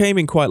 because he came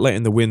in quite late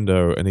in the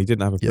window and he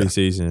didn't have a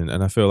pre-season,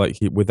 and I feel like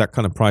with that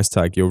kind of price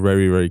tag, you're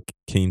very, very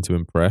keen to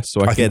impress.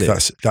 So I get think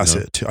it. That's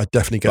it too. I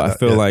definitely get that. I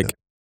feel like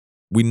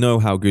we know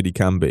how good he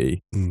can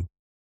be.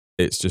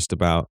 It's just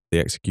about the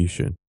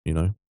execution,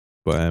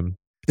 But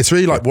it's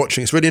really like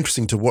watching. It's really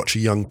interesting to watch a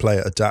young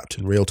player adapt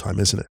in real time,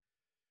 isn't it?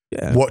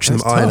 Yeah, watching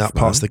them iron out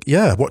parts of the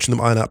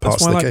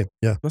game.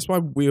 Yeah, that's why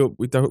we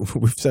don't.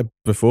 We've said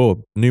before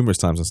numerous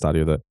times on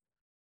Stadio that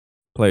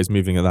players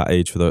moving at that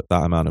age for that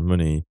amount of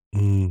money,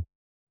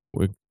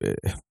 we'd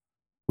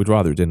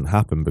rather it didn't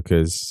happen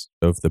because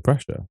of the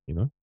pressure.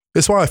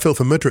 That's why I feel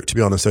for Mudryk, to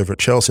be honest, over at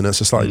Chelsea. And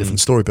it's a slightly different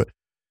story, but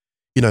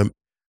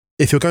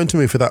if you're going to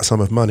move for that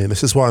sum of money, and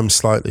this is why I'm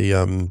slightly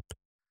annoyed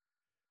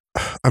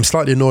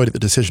at the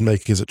decision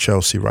making is at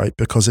Chelsea, right?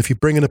 Because if you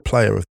bring in a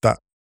player at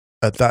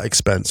that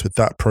expense, with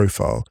that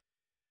profile,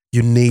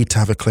 you need to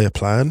have a clear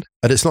plan.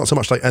 And it's not so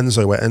much like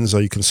Enzo, where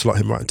Enzo, you can slot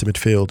him right into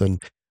midfield. And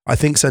I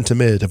think centre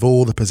mid, of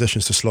all the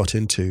positions to slot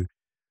into,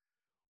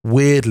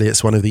 weirdly,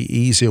 it's one of the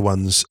easier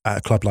ones at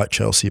a club like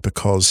Chelsea,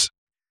 because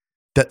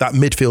that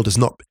midfield is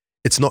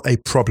not a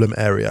problem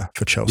area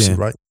for Chelsea,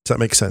 right? Does that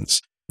make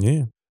sense?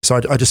 Yeah. So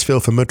I just feel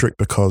for Mudryk,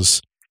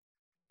 because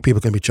people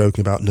are going to be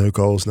joking about no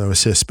goals, no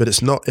assists, but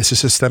it's a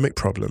systemic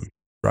problem,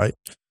 right?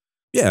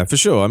 Yeah, for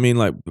sure. I mean,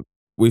 like,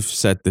 we've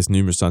said this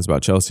numerous times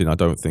about Chelsea, and I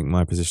don't think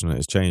my position on it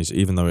has changed,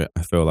 even though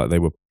I feel like they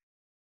were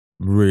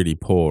really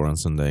poor on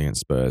Sunday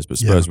against Spurs. But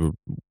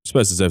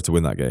Spurs deserved to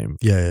win that game.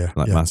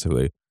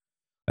 Massively.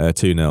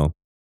 2-0.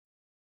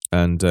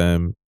 And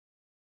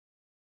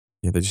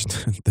they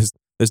just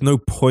there's no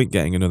point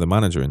getting another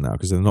manager in now,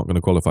 because they're not going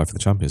to qualify for the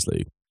Champions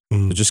League.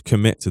 So just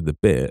commit to the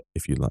bit,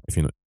 if that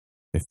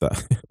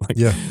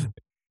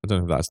I don't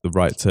know if that's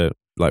the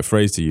right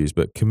phrase to use,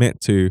 but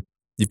commit to.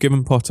 You've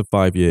given Potter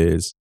 5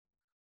 years.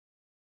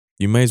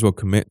 You may as well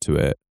commit to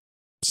it,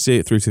 see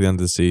it through to the end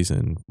of the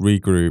season,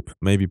 regroup,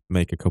 maybe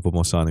make a couple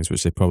more signings,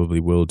 which they probably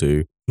will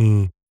do,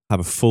 have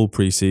a full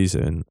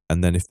pre-season,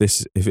 and then if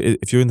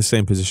you're in the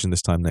same position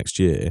this time next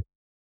year,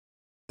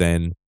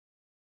 then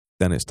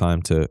it's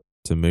time to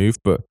move.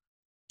 But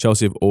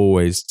Chelsea have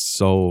always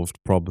solved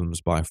problems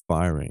by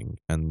firing,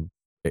 and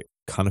it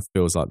kind of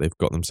feels like they've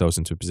got themselves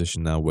into a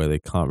position now where they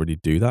can't really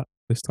do that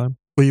this time.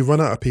 Well, you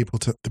run out of people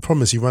the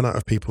problem is you run out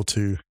of people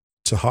to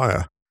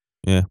hire.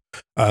 Yeah.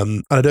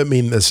 And I don't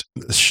mean there's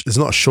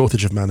not a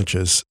shortage of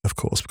managers, of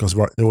course, because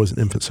there always an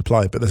infinite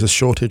supply, but there's a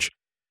shortage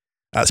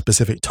at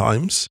specific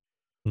times.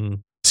 So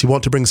you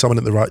want to bring someone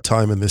at the right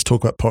time, and there's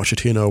talk about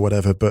Pochettino or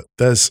whatever, but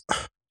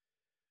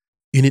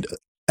you need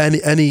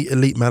any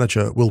elite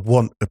manager will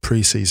want a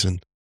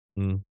pre-season,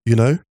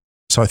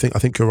 So I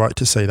think you're right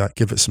to say that.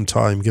 Give it some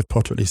time, give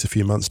Potter at least a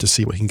few months to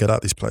see what he can get out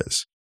of these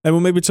players. And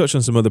we'll maybe touch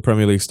on some other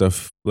Premier League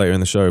stuff later in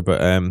the show.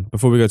 But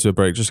before we go to a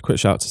break, just a quick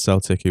shout out to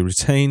Celtic, who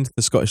retained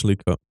the Scottish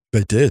League Cup.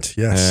 They did,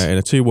 yes. In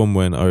a 2-1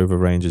 win over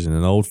Rangers in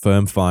an Old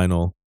Firm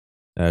final.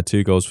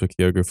 2 goals for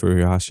Kyogo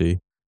Furuhashi.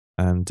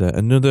 And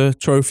another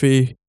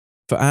trophy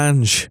for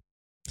Ange.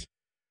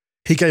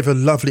 He gave a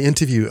lovely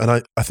interview. And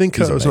I think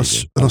it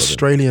was an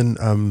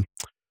Australian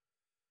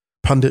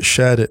pundit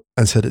shared it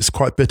and said it's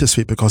quite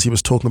bittersweet, because he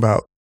was talking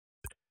about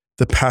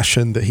the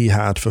passion that he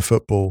had for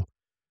football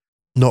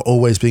not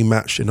always being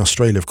matched in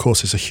Australia. Of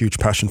course, there's a huge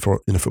passion for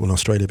football in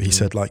Australia, but he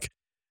said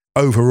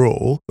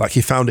overall,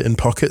 he found it in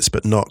pockets,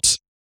 but not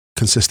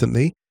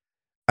consistently.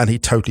 and he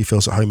totally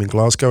feels at home in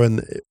Glasgow. And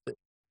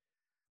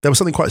there was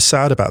something quite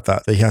sad about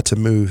that he had to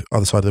move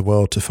other side of the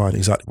world to find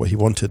exactly what he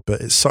wanted.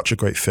 But it's such a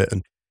great fit.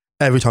 And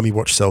every time you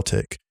watch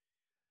Celtic,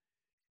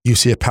 you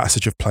see a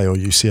passage of play or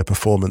you see a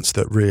performance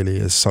that really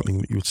is something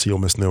that you would see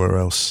almost nowhere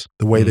else.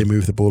 The way they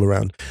move the ball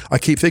around. I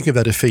keep thinking of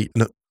their defeat,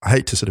 and I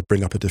hate to sort of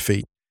bring up a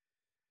defeat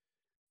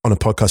on a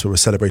podcast where we're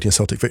celebrating a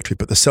Celtic victory,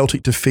 but the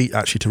Celtic defeat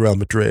actually to Real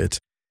Madrid,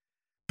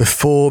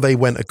 before they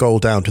went a goal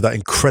down to that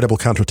incredible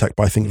counter-attack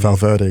by, I think,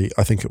 Valverde,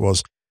 I think it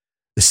was,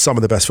 is some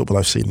of the best football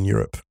I've seen in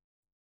Europe.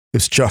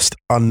 It's just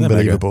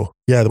unbelievable.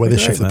 Yeah, the way they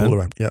shift the ball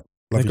around. Yeah,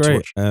 lovely to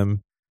watch. And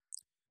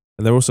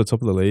they're also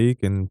top of the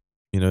league, and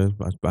you know,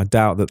 I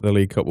doubt that the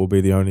League Cup will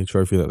be the only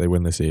trophy that they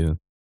win this season.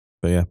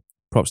 But yeah,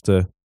 props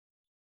to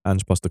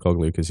Ange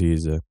Postecoglou because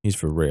he's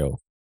for real.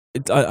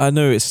 I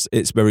know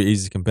it's very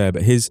easy to compare,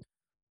 but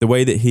the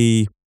way that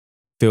he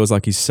feels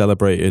like he's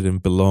celebrated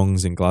and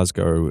belongs in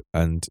Glasgow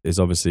and is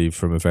obviously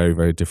from a very,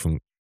 very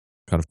different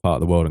kind of part of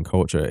the world and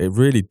culture, it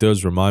really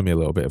does remind me a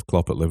little bit of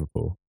Klopp at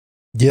Liverpool.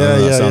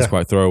 That sounds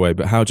quite throwaway,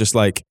 but how just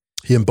like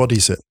he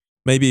embodies it.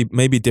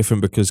 Maybe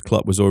different because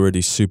Klopp was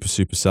already super,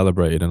 super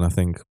celebrated, and I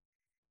think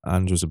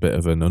Ange was a bit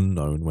of an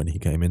unknown when he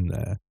came in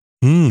there.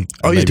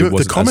 Oh, yeah,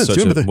 the comments.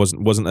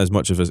 Wasn't as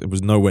much of it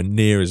was nowhere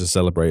near as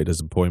celebrated as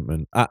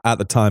appointment at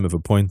the time of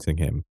appointing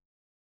him.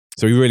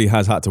 So he really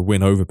has had to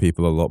win over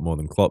people a lot more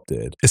than Klopp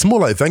did. It's more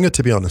like Wenger,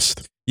 to be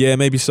honest. Yeah,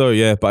 maybe so.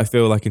 Yeah, but I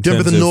feel like in terms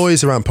of the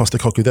noise around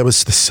Postecoglou, there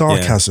was the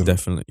sarcasm.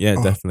 Yeah,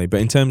 definitely.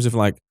 But in terms of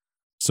like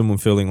someone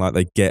feeling like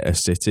they get a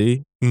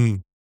city,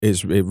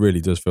 it really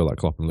does feel like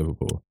Klopp and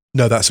Liverpool.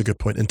 No, that's a good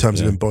point in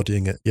terms of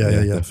embodying it. Yeah,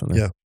 definitely.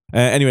 Yeah.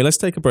 Anyway, let's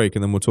take a break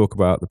and then we'll talk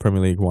about the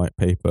Premier League white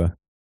paper.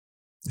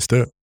 Let's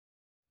do it.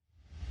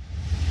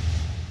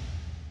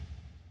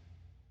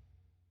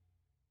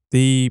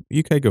 The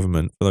UK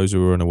government, for those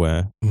who are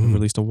unaware,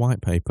 released a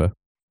white paper,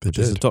 which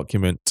is a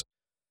document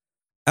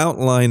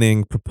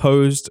outlining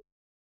proposed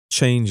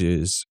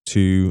changes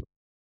to,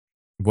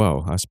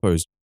 well, I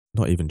suppose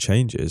not even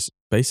changes,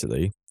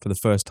 basically, for the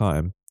first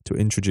time, to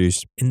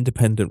introduce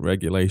independent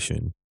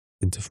regulation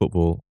into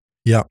football.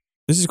 Yeah.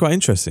 This is quite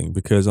interesting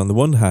because on the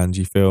one hand,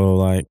 you feel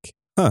like,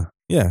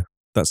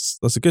 that's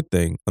a good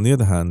thing. On the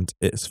other hand,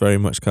 it's very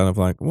much kind of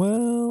like,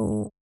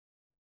 well,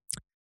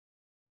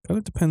 kind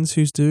of depends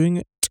who's doing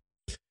it.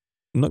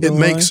 It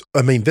makes,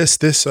 I mean, this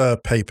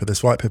paper,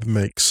 this white paper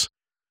makes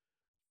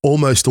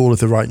almost all of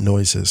the right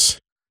noises.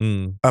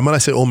 And when I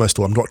say almost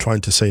all, I'm not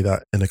trying to say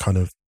that in a kind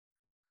of,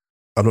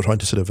 I'm not trying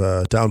to sort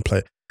of downplay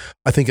it.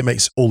 I think it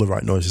makes all the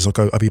right noises.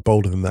 I'll be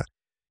bolder than that.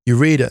 You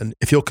read it, and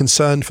if you're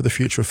concerned for the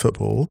future of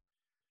football,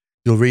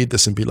 you'll read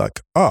this and be like,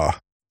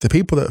 the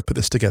people that have put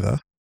this together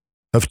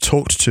have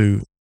talked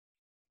to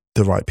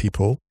the right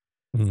people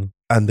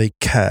and they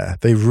care.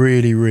 They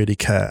really, really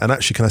care. And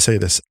actually, can I say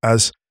this,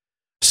 as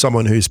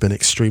someone who's been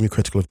extremely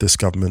critical of this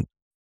government,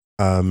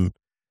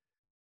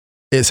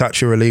 it's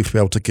actually a relief to be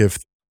able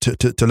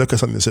to look at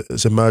something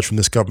that's emerged from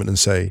this government and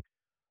say,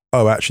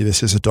 oh, actually,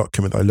 this is a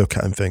document I look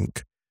at and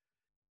think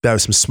there are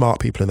some smart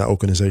people in that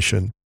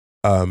organization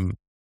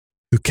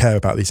who care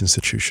about these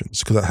institutions,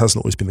 because that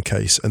hasn't always been the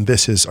case. And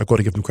this is, I've got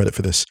to give them credit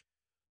for this.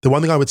 The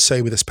one thing I would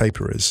say with this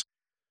paper is,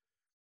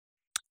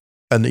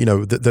 and you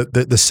know,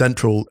 the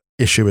central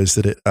issue is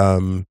that it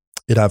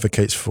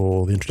advocates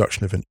for the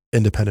introduction of an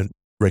independent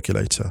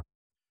regulator,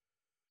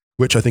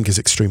 which I think is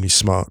extremely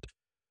smart.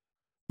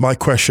 My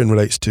question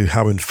relates to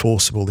how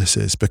enforceable this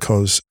is,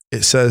 because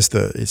it says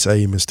that its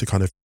aim is to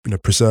kind of, you know,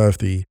 preserve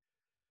the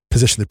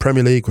position of the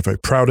Premier League. We're very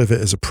proud of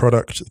it as a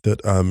product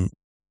that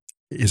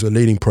is a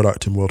leading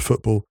product in world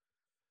football.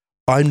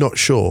 I'm not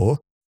sure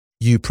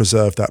you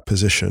preserve that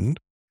position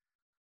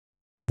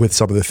with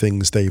some of the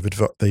things they've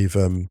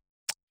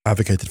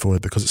advocated for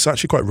it, because it's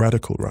actually quite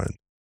radical, Ryan.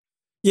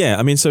 Yeah,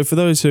 I mean, so for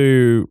those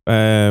who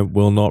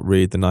will not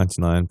read the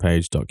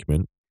 99-page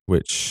document,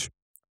 which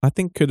I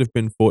think could have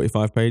been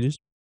 45 pages.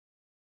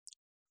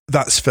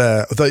 That's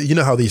fair. Though, you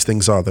know how these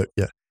things are, that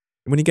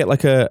when you get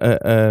like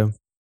a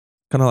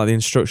kind of like the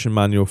instruction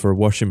manual for a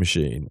washing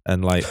machine,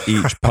 and like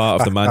each part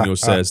of the manual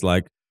says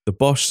like the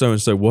Bosch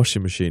so-and-so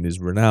washing machine is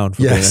renowned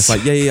for being, it's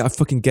like, yeah, I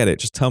fucking get it.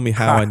 Just tell me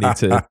how I need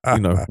to, you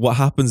know, what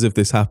happens if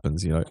this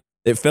happens, you know.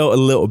 It felt a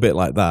little bit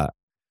like that.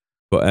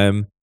 But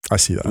I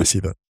see that.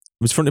 It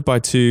was fronted by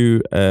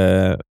two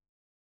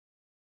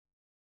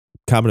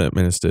cabinet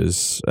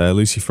ministers,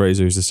 Lucy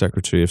Fraser, who's the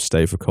Secretary of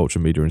State for Culture,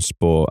 Media and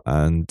Sport,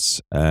 and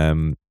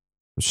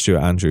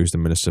Stuart Andrews, the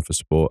Minister for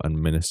Sport and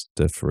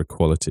Minister for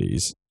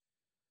Equalities.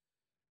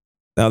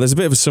 Now, there's a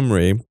bit of a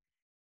summary,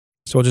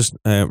 so I'll just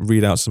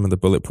read out some of the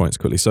bullet points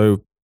quickly.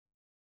 So,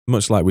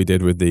 much like we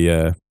did with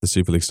the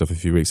Super League stuff a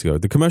few weeks ago,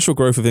 the commercial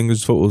growth of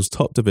English football's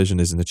top division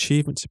is an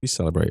achievement to be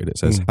celebrated, it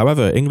says.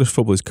 However, English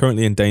football is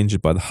currently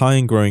endangered by the high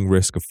and growing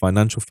risk of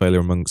financial failure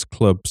among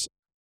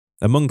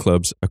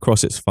clubs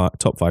across its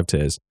top 5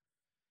 tiers.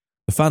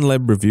 The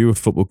fan-led review of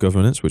football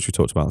governance, which we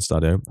talked about in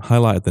Stadio,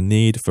 highlighted the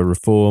need for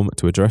reform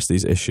to address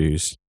these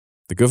issues.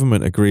 The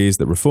government agrees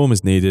that reform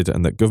is needed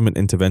and that government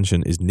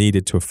intervention is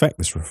needed to effect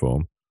this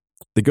reform.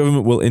 The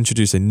government will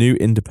introduce a new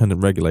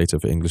independent regulator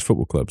for English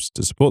football clubs.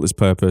 To support this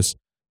purpose,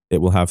 it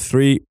will have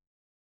 3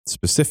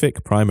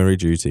 specific primary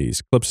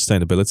duties: club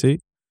sustainability,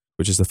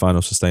 which is the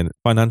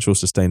financial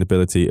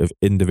sustainability of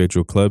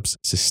individual clubs;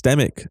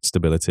 systemic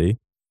stability,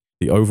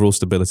 the overall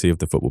stability of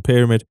the football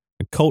pyramid;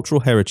 and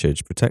cultural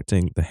heritage,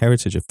 protecting the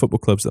heritage of football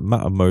clubs that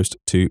matter most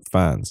to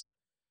fans.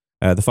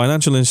 The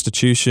final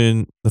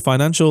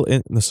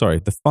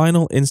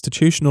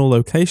institutional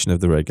location of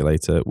the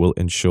regulator will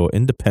ensure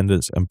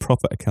independence and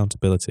proper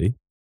accountability.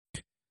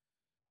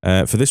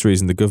 For this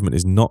reason, the government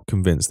is not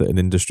convinced that an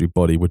industry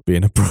body would be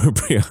an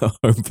appropriate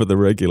home for the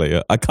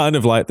regulator. I kind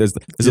of like there's a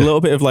little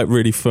bit of like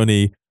really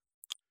funny.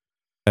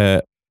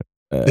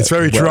 It's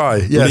very dry.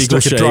 Yes, legal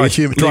like shade, a dry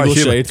humor.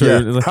 shade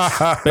through.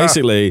 Yeah.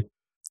 Basically,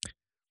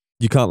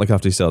 you can't look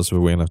after yourselves, so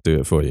we're going to have to do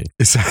it for you.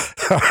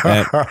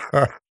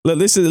 Look,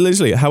 this is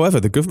literally. However,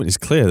 the government is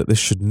clear that this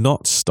should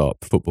not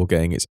stop football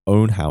getting its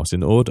own house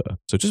in order.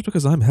 So just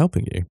because I'm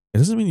helping you, it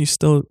doesn't mean you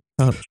still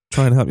can't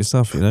try and help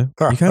yourself. You know,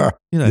 you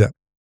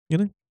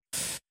can.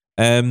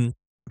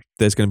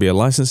 There's going to be a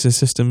licensing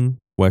system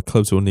where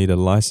clubs will need a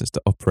license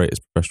to operate as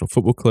professional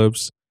football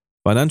clubs.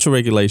 Financial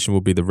regulation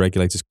will be the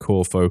regulator's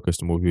core focus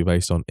and will be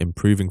based on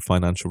improving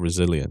financial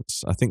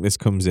resilience. I think this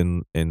comes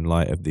in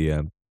light of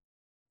the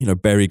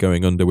Bury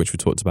going under, which we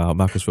talked about,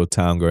 Macclesfield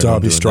Town going under.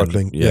 Derby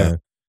struggling. Yeah,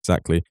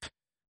 exactly.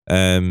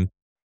 It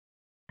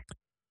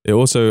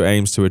also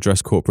aims to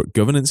address corporate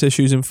governance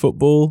issues in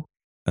football,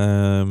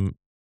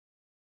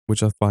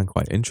 which I find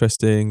quite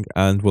interesting,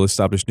 and will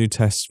establish new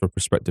tests for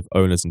prospective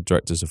owners and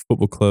directors of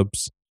football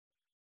clubs.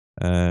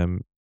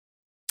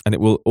 And it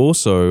will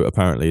also,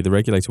 apparently, the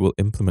regulator will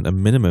implement a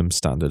minimum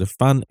standard of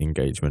fan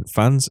engagement.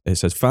 It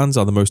says fans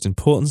are the most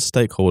important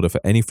stakeholder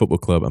for any football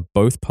club, and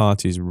both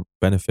parties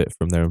benefit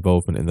from their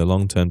involvement in the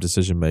long-term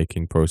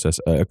decision-making process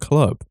at a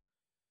club.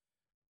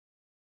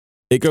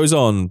 It goes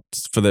on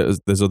for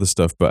there's other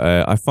stuff,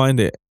 but I find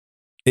it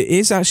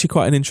is actually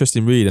quite an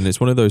interesting read, and it's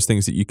one of those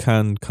things that you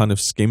can kind of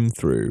skim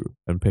through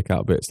and pick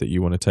out bits that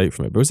you want to take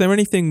from it. But was there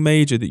anything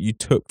major that you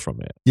took from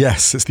it?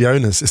 Yes, it's the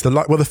owners. It's the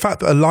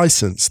fact that a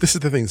license. This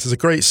is the thing. This is a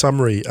great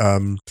summary.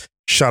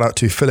 Shout out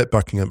to Philip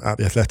Buckingham at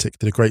The Athletic.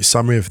 Did a great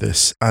summary of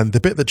this, and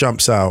the bit that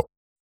jumps out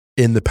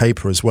in the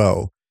paper as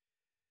well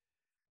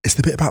is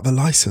the bit about the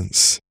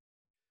license.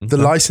 The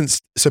license.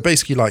 So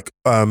basically, like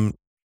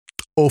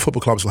all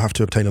football clubs will have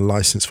to obtain a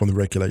license from the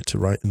regulator,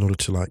 right, in order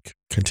to like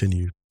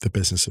continue the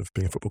business of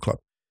being a football club.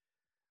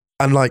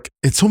 And like,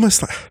 it's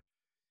almost like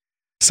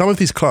some of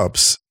these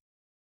clubs,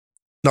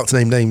 not to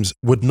name names,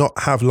 would not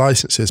have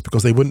licenses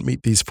because they wouldn't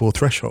meet these 4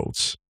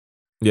 thresholds.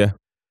 Yeah.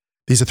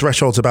 These are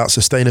thresholds about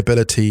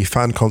sustainability,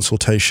 fan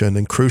consultation,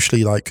 and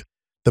crucially, like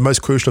the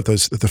most crucial of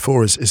the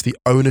 4 is the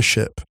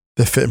ownership,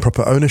 the fit and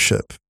proper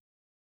ownership.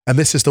 And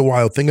this is the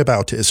wild thing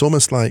about it. It's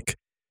almost like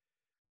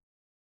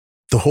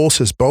the horse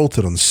has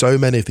bolted on so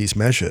many of these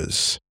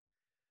measures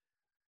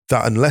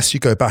that unless you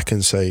go back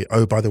and say,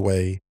 oh, by the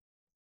way,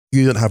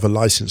 you don't have a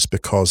license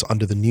because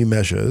under the new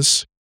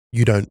measures,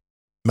 you don't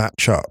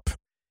match up,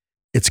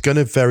 it's going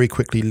to very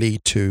quickly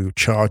lead to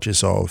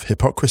charges of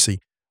hypocrisy.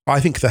 I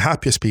think the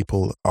happiest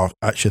people are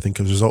actually, I think,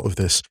 as a result of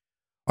this,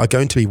 are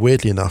going to be,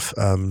 weirdly enough,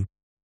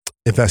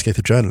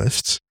 investigative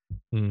journalists,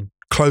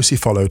 closely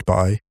followed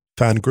by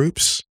fan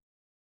groups,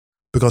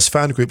 because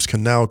fan groups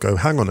can now go,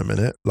 hang on a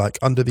minute, like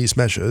under these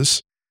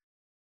measures,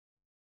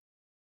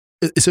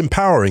 it's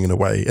empowering in a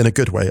way, in a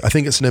good way. I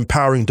think it's an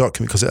empowering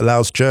document because it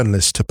allows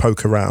journalists to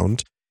poke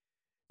around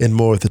in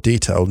more of the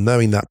detail,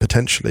 knowing that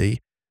potentially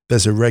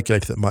there's a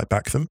regulator that might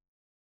back them,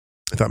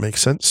 if that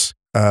makes sense.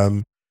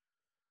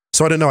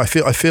 So I don't know. I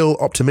feel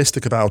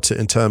optimistic about it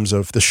in terms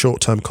of the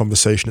short-term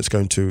conversation it's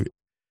going to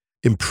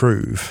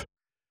improve,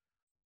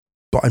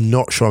 but I'm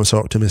not sure I'm so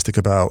optimistic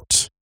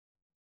about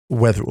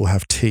whether it will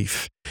have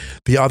teeth.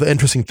 The other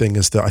interesting thing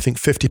is that I think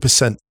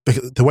 50%,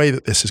 the way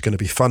that this is going to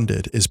be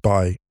funded is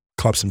by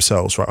clubs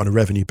themselves, right, on a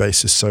revenue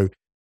basis. So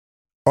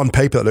on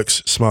paper, that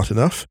looks smart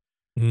enough,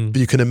 but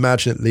you can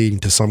imagine it leading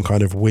to some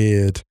kind of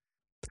weird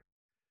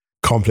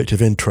conflict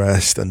of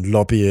interest and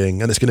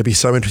lobbying. And it's going to be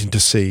so interesting to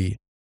see,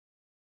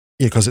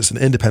 because it's an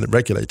independent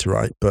regulator,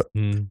 right? But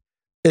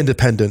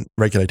independent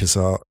regulators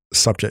are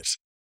subject,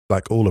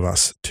 like all of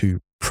us, to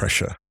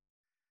pressure.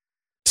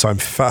 So I'm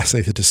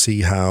fascinated to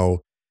see how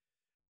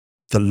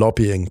the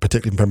lobbying,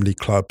 particularly in Premier League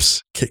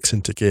clubs, kicks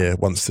into gear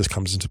once this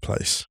comes into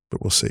place.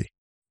 But we'll see.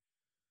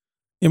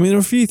 I mean, there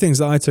are a few things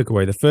that I took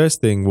away. The first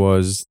thing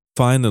was,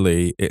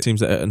 finally, it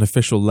seems that at an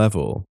official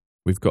level,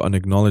 we've got an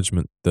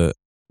acknowledgement that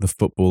the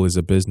football is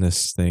a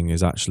business thing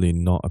is actually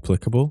not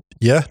applicable.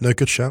 Yeah, no,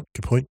 good shout.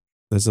 Good point.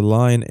 There's a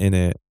line in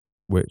it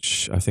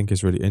which I think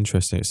is really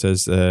interesting. It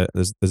says,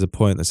 there's a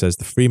point that says,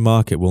 the free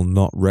market will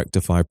not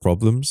rectify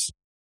problems.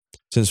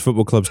 Since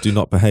football clubs do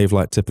not behave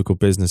like typical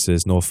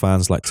businesses, nor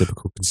fans like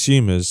typical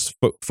consumers,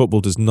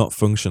 football does not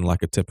function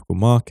like a typical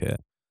market.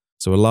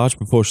 So a large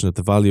proportion of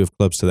the value of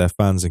clubs to their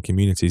fans and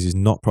communities is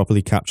not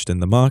properly captured in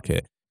the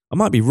market. I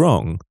might be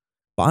wrong,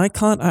 but I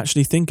can't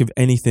actually think of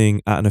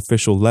anything at an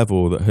official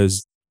level that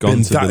has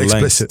gone to the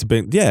lengths to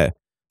be, to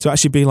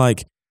actually be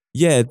like,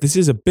 yeah, this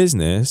is a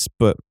business,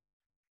 but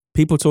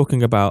people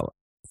talking about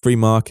free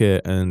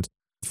market and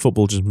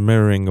football just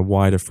mirroring a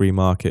wider free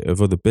market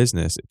of other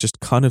business, it just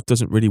kind of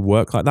doesn't really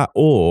work like that.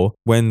 Or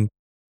when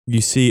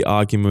you see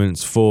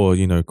arguments for,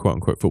 quote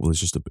unquote, football is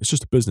just a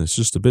business,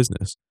 just a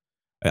business.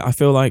 I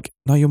feel like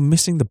now you're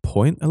missing the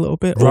point a little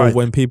bit. Right. Or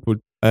when people,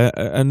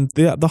 and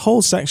the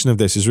whole section of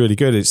this is really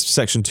good. It's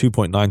section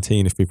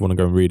 2.19 if people want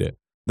to go and read it.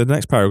 The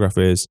next paragraph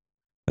is,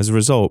 as a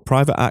result,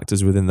 private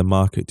actors within the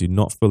market do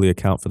not fully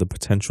account for the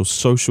potential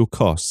social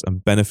costs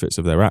and benefits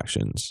of their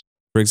actions.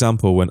 For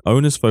example, when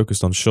owners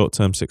focused on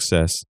short-term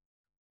success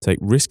take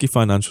risky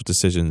financial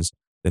decisions,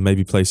 they may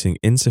be placing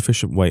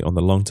insufficient weight on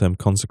the long-term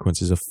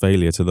consequences of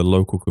failure to the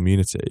local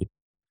community.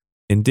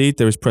 Indeed,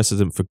 there is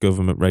precedent for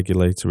government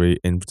regulatory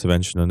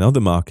intervention in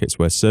other markets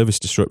where service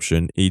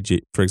disruption,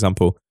 e.g., for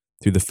example,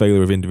 through the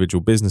failure of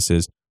individual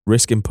businesses,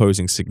 risk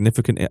imposing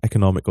significant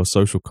economic or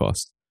social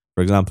costs.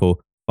 For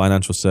example,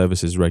 financial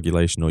services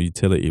regulation or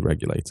utility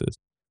regulators.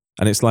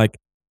 And it's like,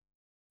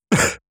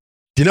 I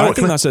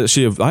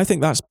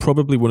think that's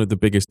probably one of the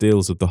biggest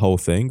deals of the whole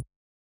thing.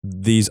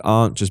 These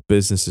aren't just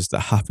businesses that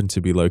happen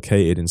to be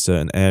located in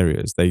certain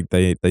areas. They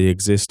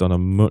exist on a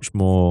much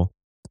more,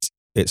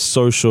 it's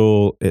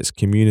social, it's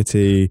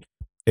community,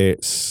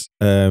 it's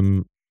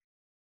hard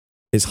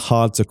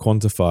to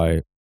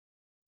quantify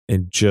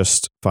in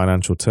just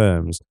financial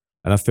terms.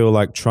 And I feel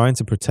like trying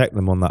to protect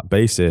them on that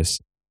basis,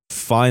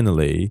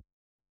 finally,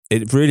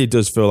 it really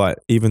does feel like,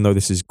 even though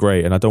this is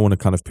great, and I don't want to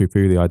kind of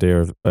poo-poo the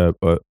idea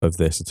of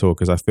this at all,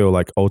 because I feel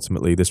like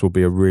ultimately this will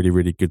be a really,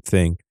 really good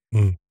thing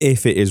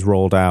if it is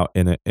rolled out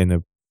in a,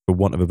 for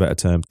want of a better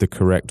term, the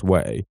correct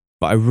way.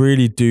 But I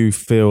really do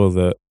feel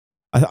that,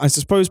 I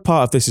suppose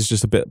part of this is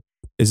just a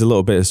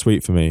little bit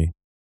sweet for me,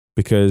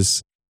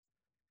 because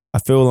I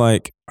feel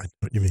like, I know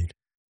what you mean.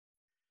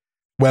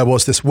 Where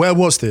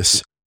was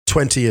this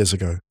 20 years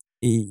ago?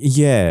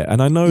 Yeah, and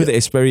I know that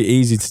it's very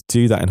easy to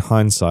do that in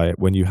hindsight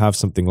when you have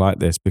something like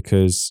this,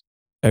 because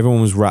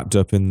everyone was wrapped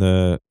up in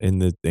the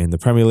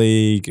Premier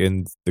League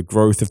and the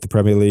growth of the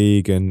Premier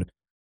League, and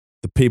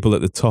the people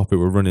at the top who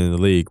were running the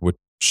league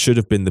should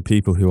have been the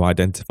people who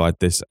identified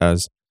this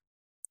as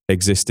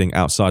existing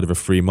outside of a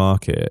free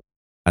market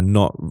and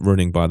not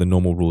running by the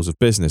normal rules of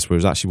business,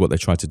 whereas actually what they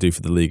tried to do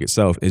for the league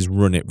itself is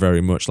run it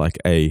very much like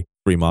a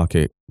free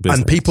market business.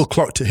 And people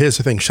clocked it. Here's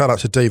the thing. Shout out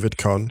to David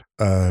Conn,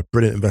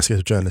 brilliant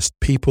investigative journalist.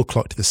 People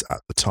clocked this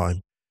at the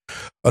time.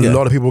 A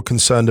lot of people were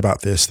concerned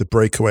about this, the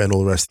breakaway and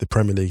all the rest of the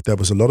Premier League. There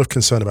was a lot of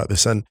concern about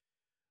this. And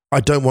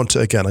I don't want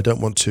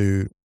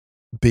to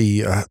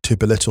be to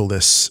belittle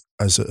this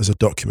as a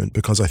document,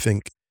 because I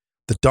think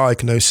the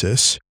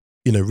diagnosis,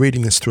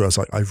 reading this through, I was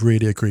like, I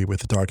really agree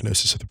with the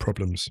diagnosis of the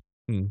problems.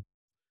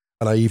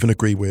 And I even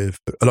agree with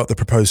a lot of the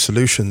proposed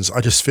solutions. I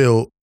just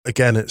feel,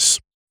 again,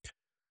 actually,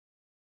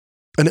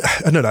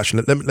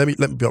 let me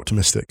be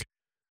optimistic.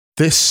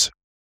 This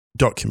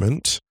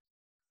document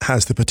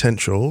has the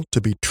potential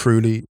to be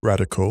truly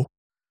radical.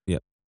 Yeah.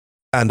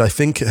 And I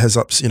think it has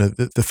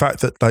the fact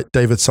that, like,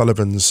 David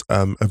Sullivan's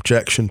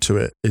objection to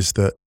it is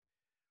that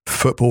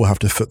football will have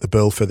to foot the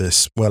bill for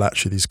this. Well,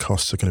 actually, these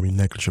costs are going to be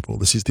negligible.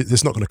 This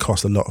is not going to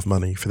cost a lot of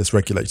money for this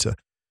regulator.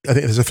 I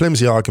think there's a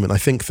flimsy argument. I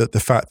think that the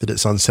fact that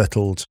it's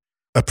unsettled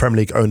a Premier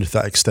League owner to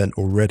that extent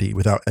already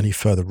without any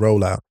further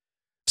rollout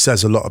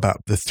says a lot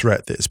about the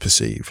threat that is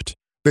perceived.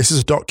 This is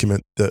a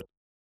document that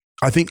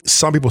I think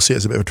some people see it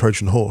as a bit of a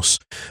Trojan horse,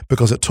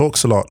 because it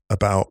talks a lot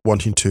about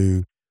wanting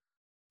to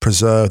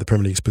preserve the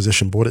Premier League's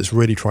position. But what it's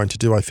really trying to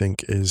do, I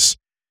think, is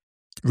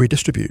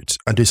redistribute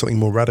and do something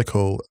more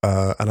radical.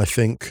 And I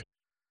think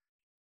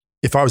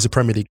if I was a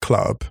Premier League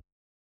club,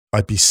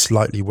 I'd be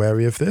slightly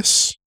wary of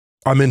this.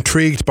 I'm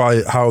intrigued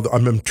by how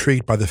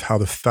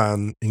the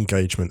fan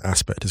engagement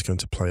aspect is going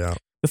to play out.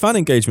 The fan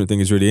engagement thing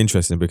is really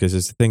interesting, because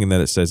it's the thing in there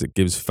that says it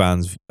gives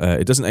fans,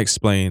 it doesn't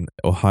explain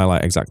or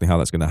highlight exactly how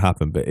that's going to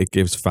happen, but it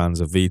gives fans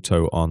a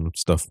veto on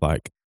stuff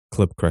like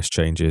club crest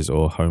changes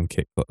or home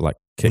kick, like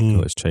kick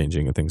colours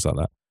changing and things like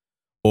that.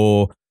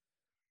 Or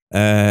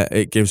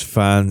it gives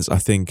fans, I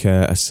think,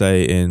 a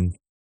say in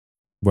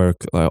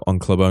on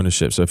club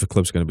ownership. So if a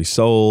club's going to be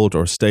sold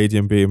or a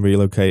stadium being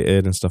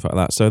relocated and stuff like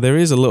that. So there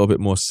is a little bit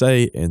more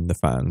say in the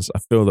fans. I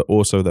feel that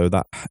also, though,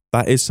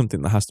 that is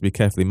something that has to be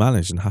carefully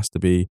managed and has to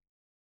be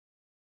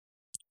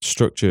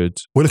structured.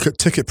 We look at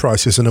ticket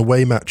prices and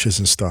away matches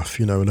and stuff,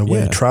 and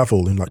away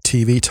travel and like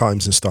TV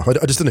times and stuff. I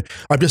just don't know.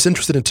 I'm just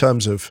interested in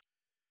terms of,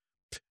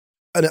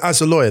 and as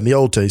a lawyer in the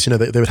old days,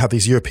 they would have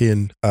these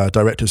European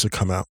directors that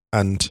come out,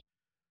 and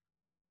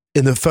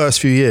in the first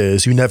few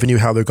years, you never knew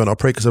how they were going to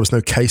operate because there was no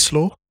case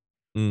law.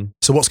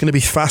 So what's going to be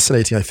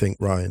fascinating, I think,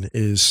 Ryan,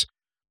 is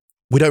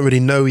we don't really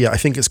know yet. I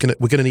think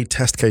we're going to need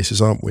test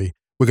cases, aren't we?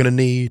 We're going to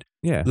need,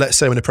 let's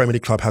say when a Premier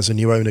League club has a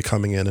new owner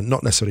coming in, and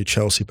not necessarily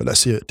Chelsea, but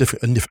let's see a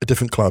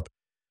different club.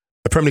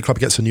 A Premier League club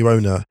gets a new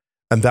owner,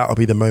 and that'll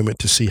be the moment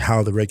to see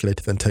how the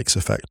regulator then takes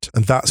effect.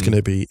 And that's going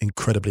to be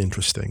incredibly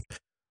interesting.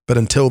 But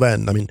until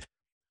then, I mean,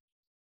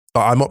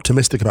 I'm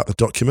optimistic about the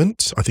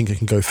document. I think it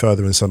can go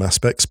further in some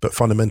aspects, but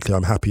fundamentally,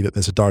 I'm happy that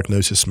there's a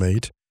diagnosis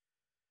made.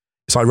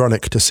 It's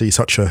ironic to see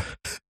such a,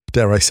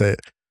 dare I say it,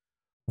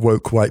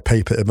 woke white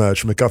paper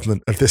emerge from a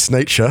government of this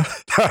nature.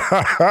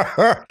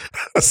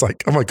 It's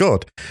like, oh my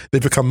God,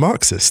 they've become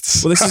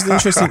Marxists. Well, this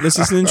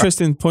is an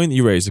interesting point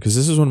you raised, because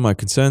this is one of my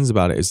concerns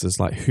about it. Is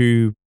just like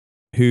who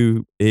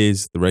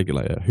is the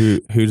regulator? Who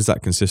does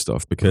that consist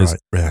of? Because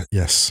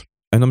yes.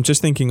 And I'm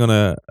just thinking on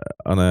a.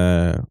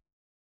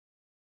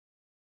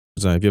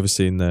 So have you ever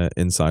seen the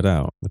Inside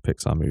Out, the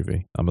Pixar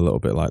movie? I'm a little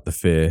bit like the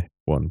Fear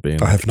one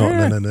being. I have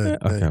not. No.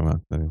 Okay,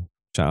 well,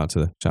 shout out to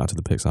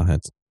the Pixar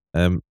heads.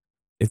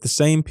 If the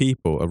same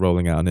people are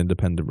rolling out an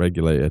independent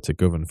regulator to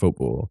govern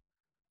football,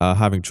 are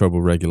having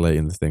trouble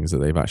regulating the things that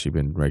they've actually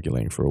been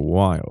regulating for a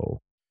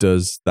while,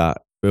 does that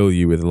fill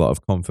you with a lot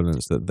of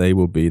confidence that they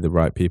will be the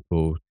right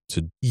people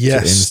to?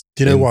 Yes.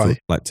 Do you know why?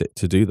 Like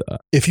to do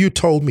that. If you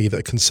told me that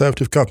a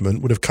Conservative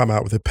government would have come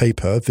out with a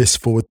paper this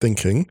forward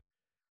thinking,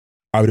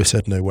 I would have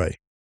said no way.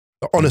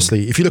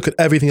 Honestly, if you look at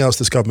everything else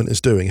this government is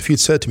doing, if you'd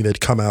said to me they'd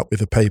come out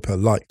with a paper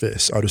like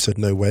this, I would have said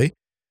no way.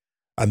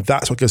 And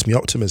that's what gives me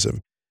optimism.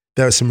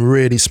 There are some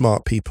really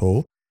smart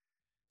people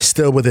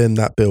still within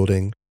that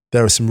building.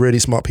 There are some really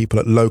smart people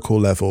at local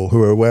level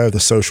who are aware of the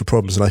social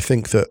problems. And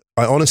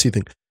I honestly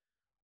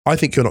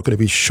think you're not going to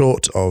be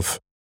short of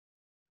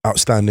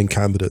outstanding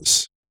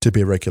candidates to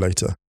be a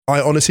regulator.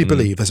 I honestly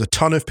believe there's a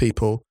ton of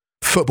people,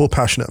 football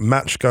passionate,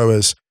 match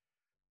goers,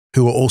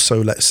 who are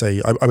also, let's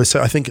say, I would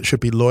say, I think it should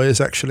be lawyers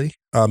actually.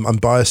 I'm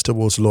biased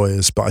towards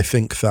lawyers, but I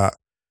think that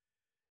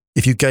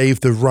if you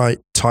gave the right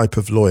type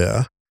of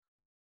lawyer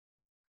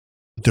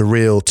the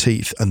real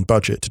teeth and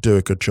budget to do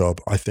a good job,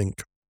 I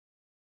think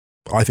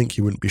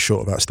you wouldn't be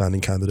short of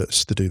outstanding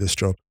candidates to do this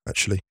job,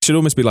 actually. It should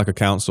almost be like a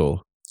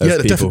council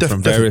of people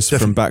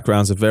from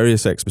backgrounds of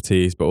various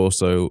expertise, but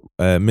also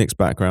mixed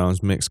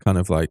backgrounds, mixed kind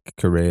of like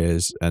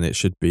careers. And it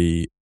should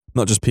be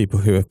not just people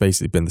who have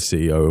basically been the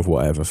CEO of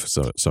whatever,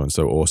 so and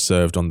so, or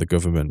served on the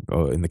government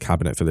or in the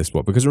cabinet for this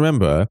what. Because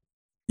remember,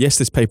 yes,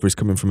 this paper is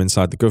coming from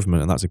inside the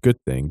government, and that's a good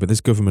thing, but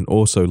this government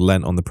also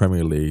lent on the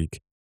Premier League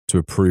to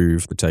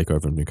approve the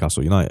takeover of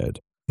Newcastle United.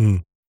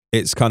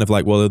 It's kind of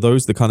like, well, are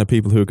those the kind of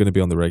people who are going to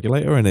be on the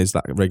regulator? And is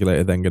that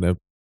regulator then going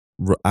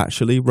to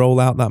actually roll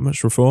out that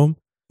much reform?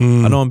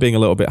 I know I'm being a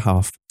little bit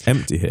half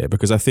empty here,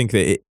 because I think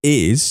that it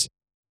is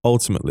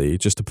ultimately,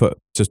 just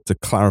to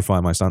clarify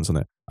my stance on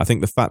it, I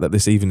think the fact that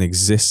this even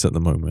exists at the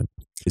moment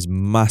is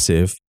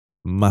massive,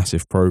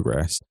 massive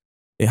progress.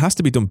 It has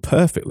to be done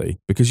perfectly,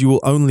 because you will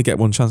only get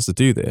one chance to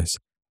do this.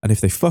 And if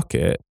they fuck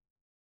it,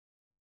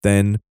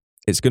 then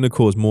it's going to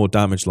cause more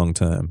damage long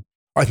term.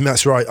 I think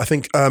that's right. I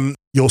think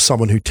you're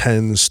someone who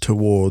tends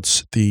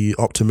towards the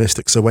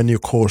optimistic. So when you're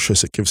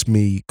cautious, it gives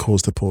me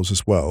cause to pause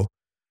as well.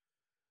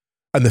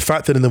 And the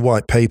fact that in the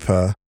white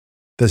paper,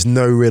 there's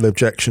no real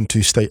objection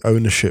to state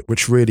ownership,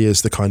 which really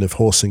is the kind of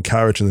horse and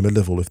carriage in the middle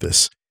of all of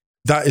this.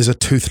 That is a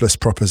toothless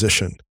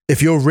proposition.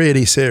 If you're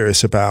really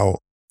serious about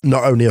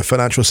not only a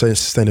financial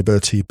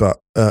sustainability, but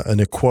an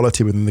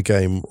equality within the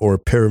game, or a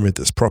pyramid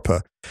that's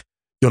proper,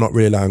 you're not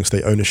really allowing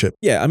state ownership.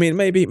 Yeah, I mean,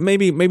 maybe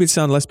to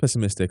sound less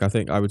pessimistic, I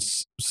think I would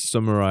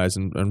summarize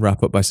and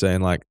wrap up by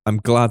saying, like, I'm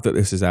glad that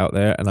this is out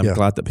there, and I'm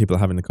glad that people are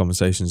having the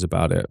conversations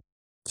about it.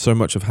 So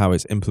much of how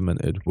it's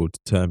implemented will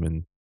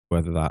determine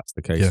whether that's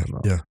the case or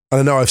not. Yeah, and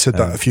I know I've said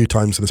that a few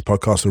times in this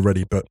podcast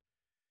already, but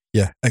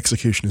yeah,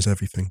 execution is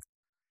everything.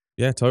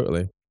 Yeah,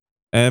 totally.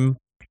 Let's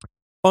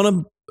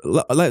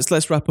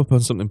wrap up on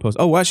something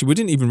positive. Oh, actually, we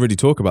didn't even really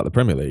talk about the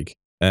Premier League.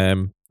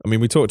 I mean,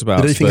 we talked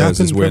about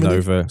Spurs' win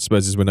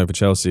over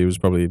Chelsea. It was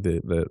probably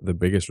the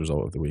biggest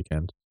result of the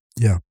weekend.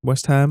 Yeah.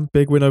 West Ham,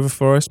 big win over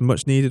Forest,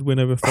 much needed win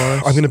over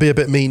Forest. I'm going to be a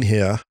bit mean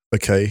here.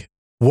 Okay,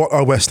 what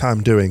are West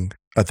Ham doing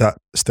at that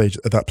stage,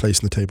 at that place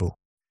in the table?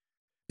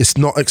 It's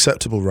not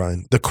acceptable,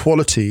 Ryan. The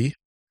quality.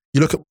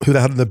 You look at who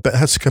they had had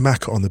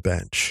Skamaka on the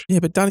bench. Yeah,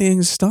 but Danny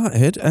Ings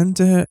started and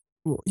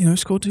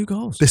scored 2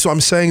 goals. This is what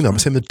I'm saying, though. I'm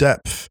saying the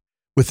depth.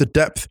 With the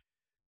depth,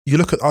 you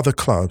look at other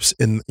clubs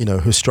who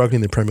are struggling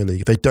in the Premier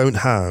League. They don't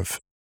have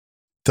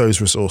those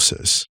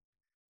resources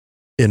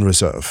in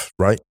reserve,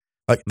 right?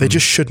 Like they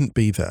just shouldn't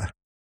be there.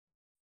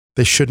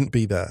 They shouldn't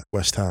be there,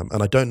 West Ham.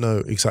 And I don't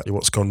know exactly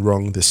what's gone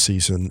wrong this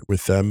season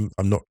with them.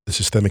 I'm not the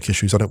systemic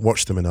issues. I don't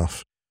watch them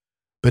enough.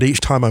 But each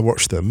time I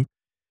watch them,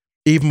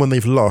 even when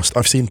they've lost,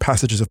 I've seen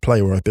passages of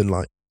play where I've been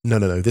like, no,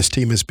 this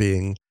team is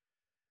being,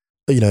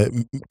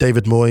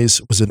 David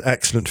Moyes was an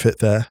excellent fit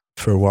there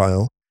for a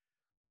while,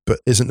 but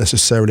isn't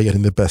necessarily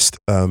getting the best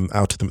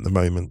out of them at the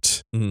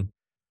moment. Mm-hmm.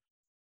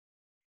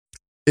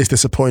 It's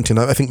disappointing.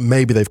 I think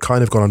maybe they've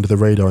kind of gone under the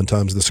radar in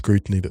terms of the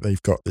scrutiny that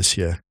they've got this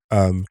year.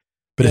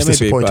 But it's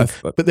disappointing.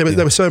 But they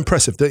were so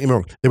impressive. Don't get me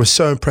wrong. They were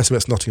so impressive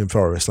against Nottingham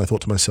Forest. And I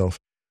thought to myself,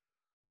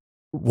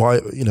 why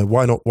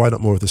not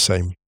more of the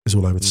same is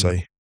all I would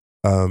say.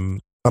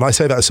 And I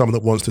say that as someone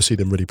that wants to see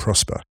them really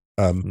prosper.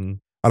 And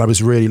I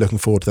was really looking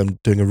forward to them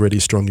doing a really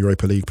strong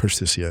Europa League push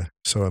this year.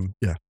 So,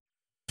 yeah.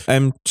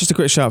 Just a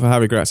quick shout for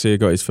Harry Grazia,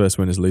 got his first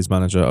win as Leeds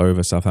manager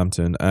over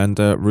Southampton. And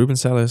Ruben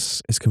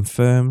Sellers is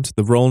confirmed.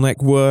 The roll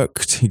neck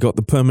worked. He got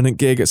the permanent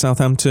gig at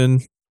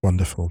Southampton.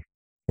 Wonderful.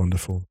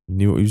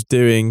 Knew what he was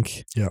doing.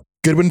 Yeah.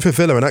 Good win for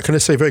Villa. And I can I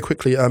say very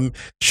quickly,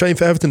 shame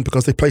for Everton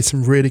because they played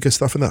some really good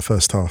stuff in that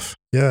first half.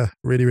 Yeah,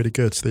 really, really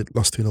good. So they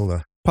lost 2-0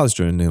 there. Palace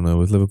drawing 0-0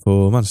 with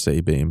Liverpool. Manchester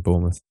City beating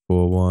Bournemouth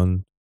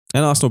 4-1.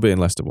 And Arsenal beating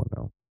Leicester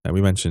 1-0. And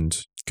we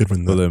mentioned Good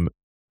win there. Fulham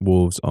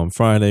Wolves on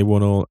Friday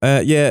 1-0.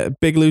 Yeah,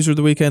 big loser of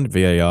the weekend.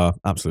 VAR,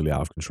 absolutely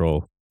out of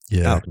control.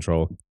 Yeah, Out of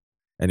control.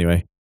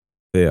 Anyway,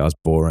 VAR's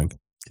boring.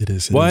 it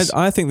is. Why?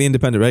 I think the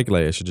independent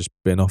regulator should just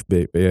bin off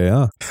VAR. Do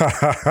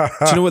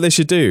you know what they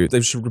should do?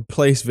 They should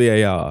replace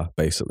VAR,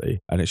 basically,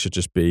 and it should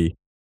just be,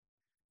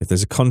 if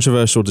there's a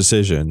controversial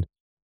decision,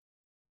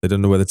 they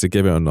don't know whether to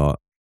give it or not,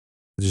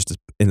 just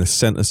in the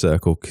centre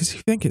circle, because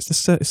you think it's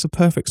the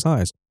perfect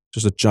size.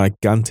 Just a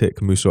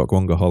gigantic Musa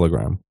Okwonga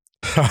hologram.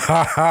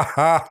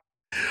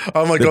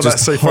 Oh my God,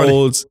 that's so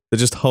funny. It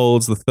just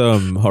holds the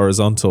thumb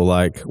horizontal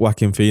like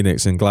Joaquin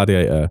Phoenix in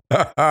Gladiator.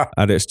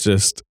 And it's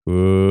just,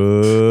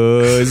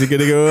 is he going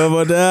to go up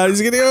or down? Is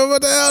he going to go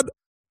up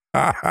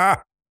or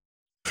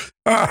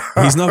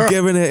down? He's not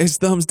giving it. His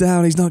thumb's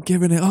down. He's not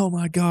giving it. Oh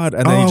my God.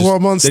 And then, what a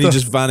monster. then he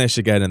just vanish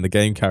again and the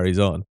game carries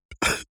on.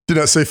 Dude,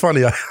 that's so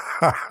funny.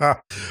 I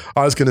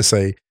was going to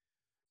say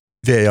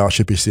VAR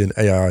should be seeing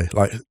AI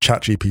like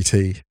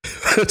ChatGPT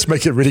to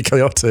make it really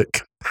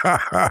chaotic.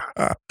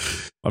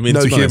 I mean,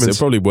 No to be honest, humans. it'd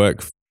probably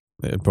work.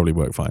 It'd probably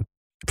work fine.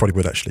 Probably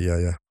would actually.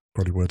 Yeah.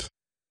 Probably would.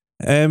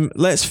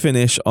 Let's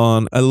finish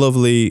on a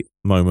lovely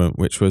moment,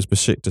 which was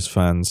Besiktas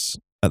fans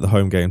at the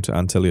home game to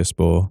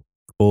Antalyaspor,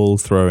 all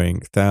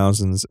throwing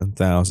thousands and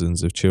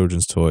thousands of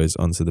children's toys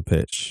onto the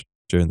pitch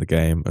during the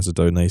game as a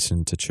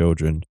donation to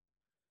children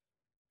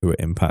who were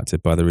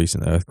impacted by the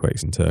recent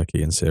earthquakes in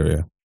Turkey and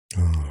Syria.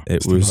 Oh,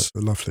 It was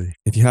lovely.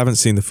 If you haven't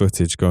seen the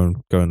footage, go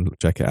and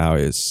check it out.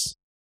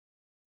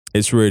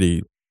 It's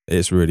really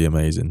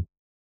amazing.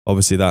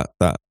 Obviously, that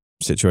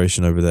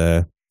situation over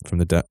there from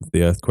the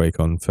earthquake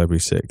on February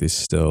 6th is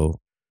still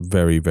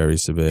very, very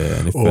severe.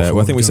 And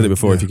I think we said it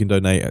before. Yeah. If you can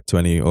donate to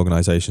any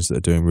organisations that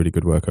are doing really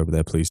good work over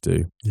there, please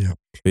do. Yeah.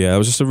 But yeah, it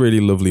was just a really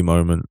lovely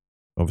moment.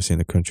 Obviously, in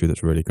a country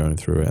that's really going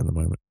through it at the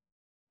moment.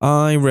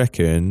 I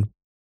reckon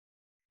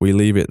we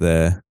leave it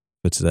there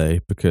for today,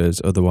 because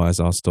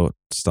otherwise I'll start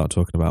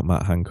talking about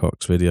Matt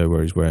Hancock's video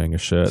where he's wearing a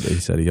shirt that he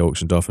said he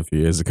auctioned off a few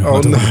years ago. I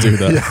don't want to do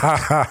that.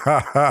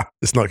 Yeah.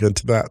 It's not going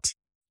to that.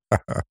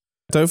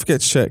 Don't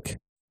forget to check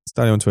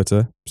Stadio on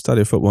Twitter,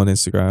 Stadio Football on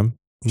Instagram,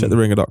 check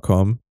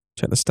theringer.com,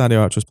 check the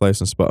Stadio Outros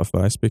playlist on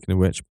Spotify. Speaking of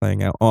which,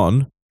 playing out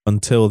on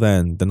Until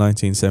Then, the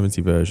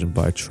 1970 version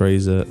by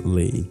Trazer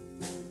Lee.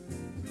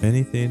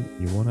 Anything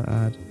you want to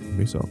add?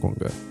 Musa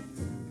Okwonga.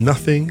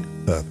 Nothing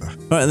further.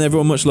 All right, and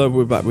everyone, much love.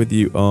 We're back with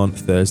you on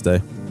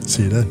Thursday.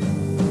 See you then.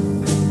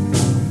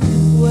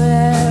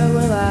 Where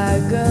will I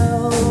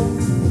go?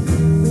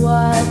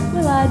 What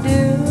will I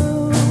do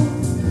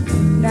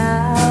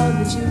now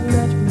that you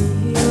left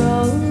me here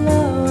all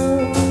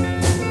alone?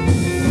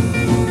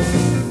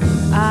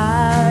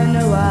 I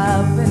know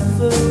I've been a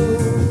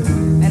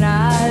fool, and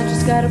I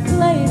just gotta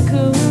play it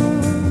cool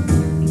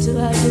until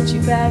I get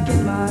you back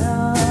in my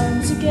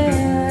arms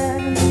again.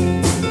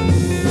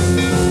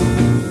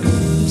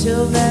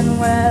 Until then,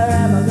 where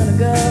am I gonna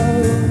go?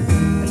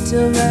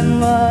 Until then,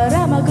 what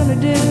am I gonna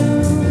do?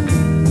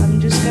 I'm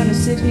just gonna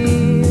sit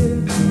here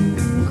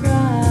and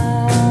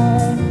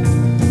cry.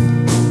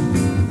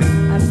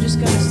 I'm just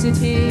gonna sit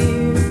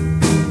here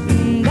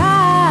and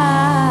die.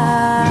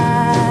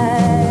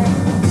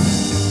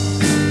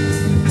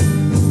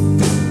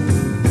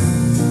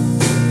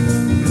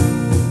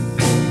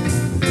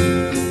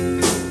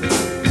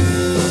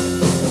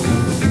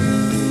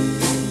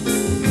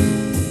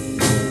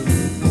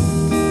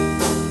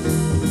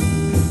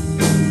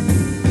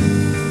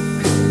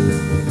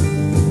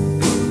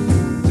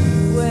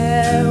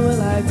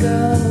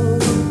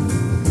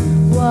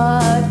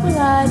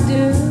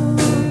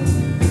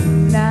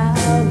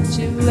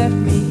 Left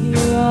me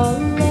here all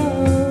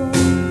alone.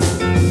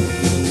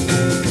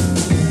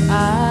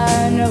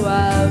 I know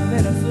I've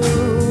been a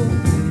fool,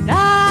 and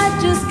I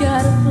just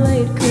gotta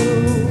play it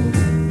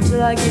cool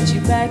till I get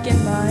you back in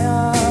my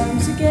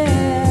arms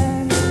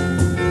again.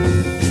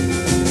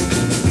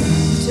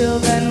 Until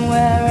then,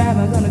 where am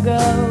I gonna go?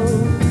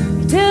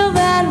 Until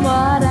then,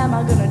 what am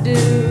I gonna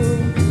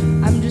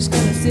do? I'm just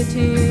gonna sit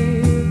here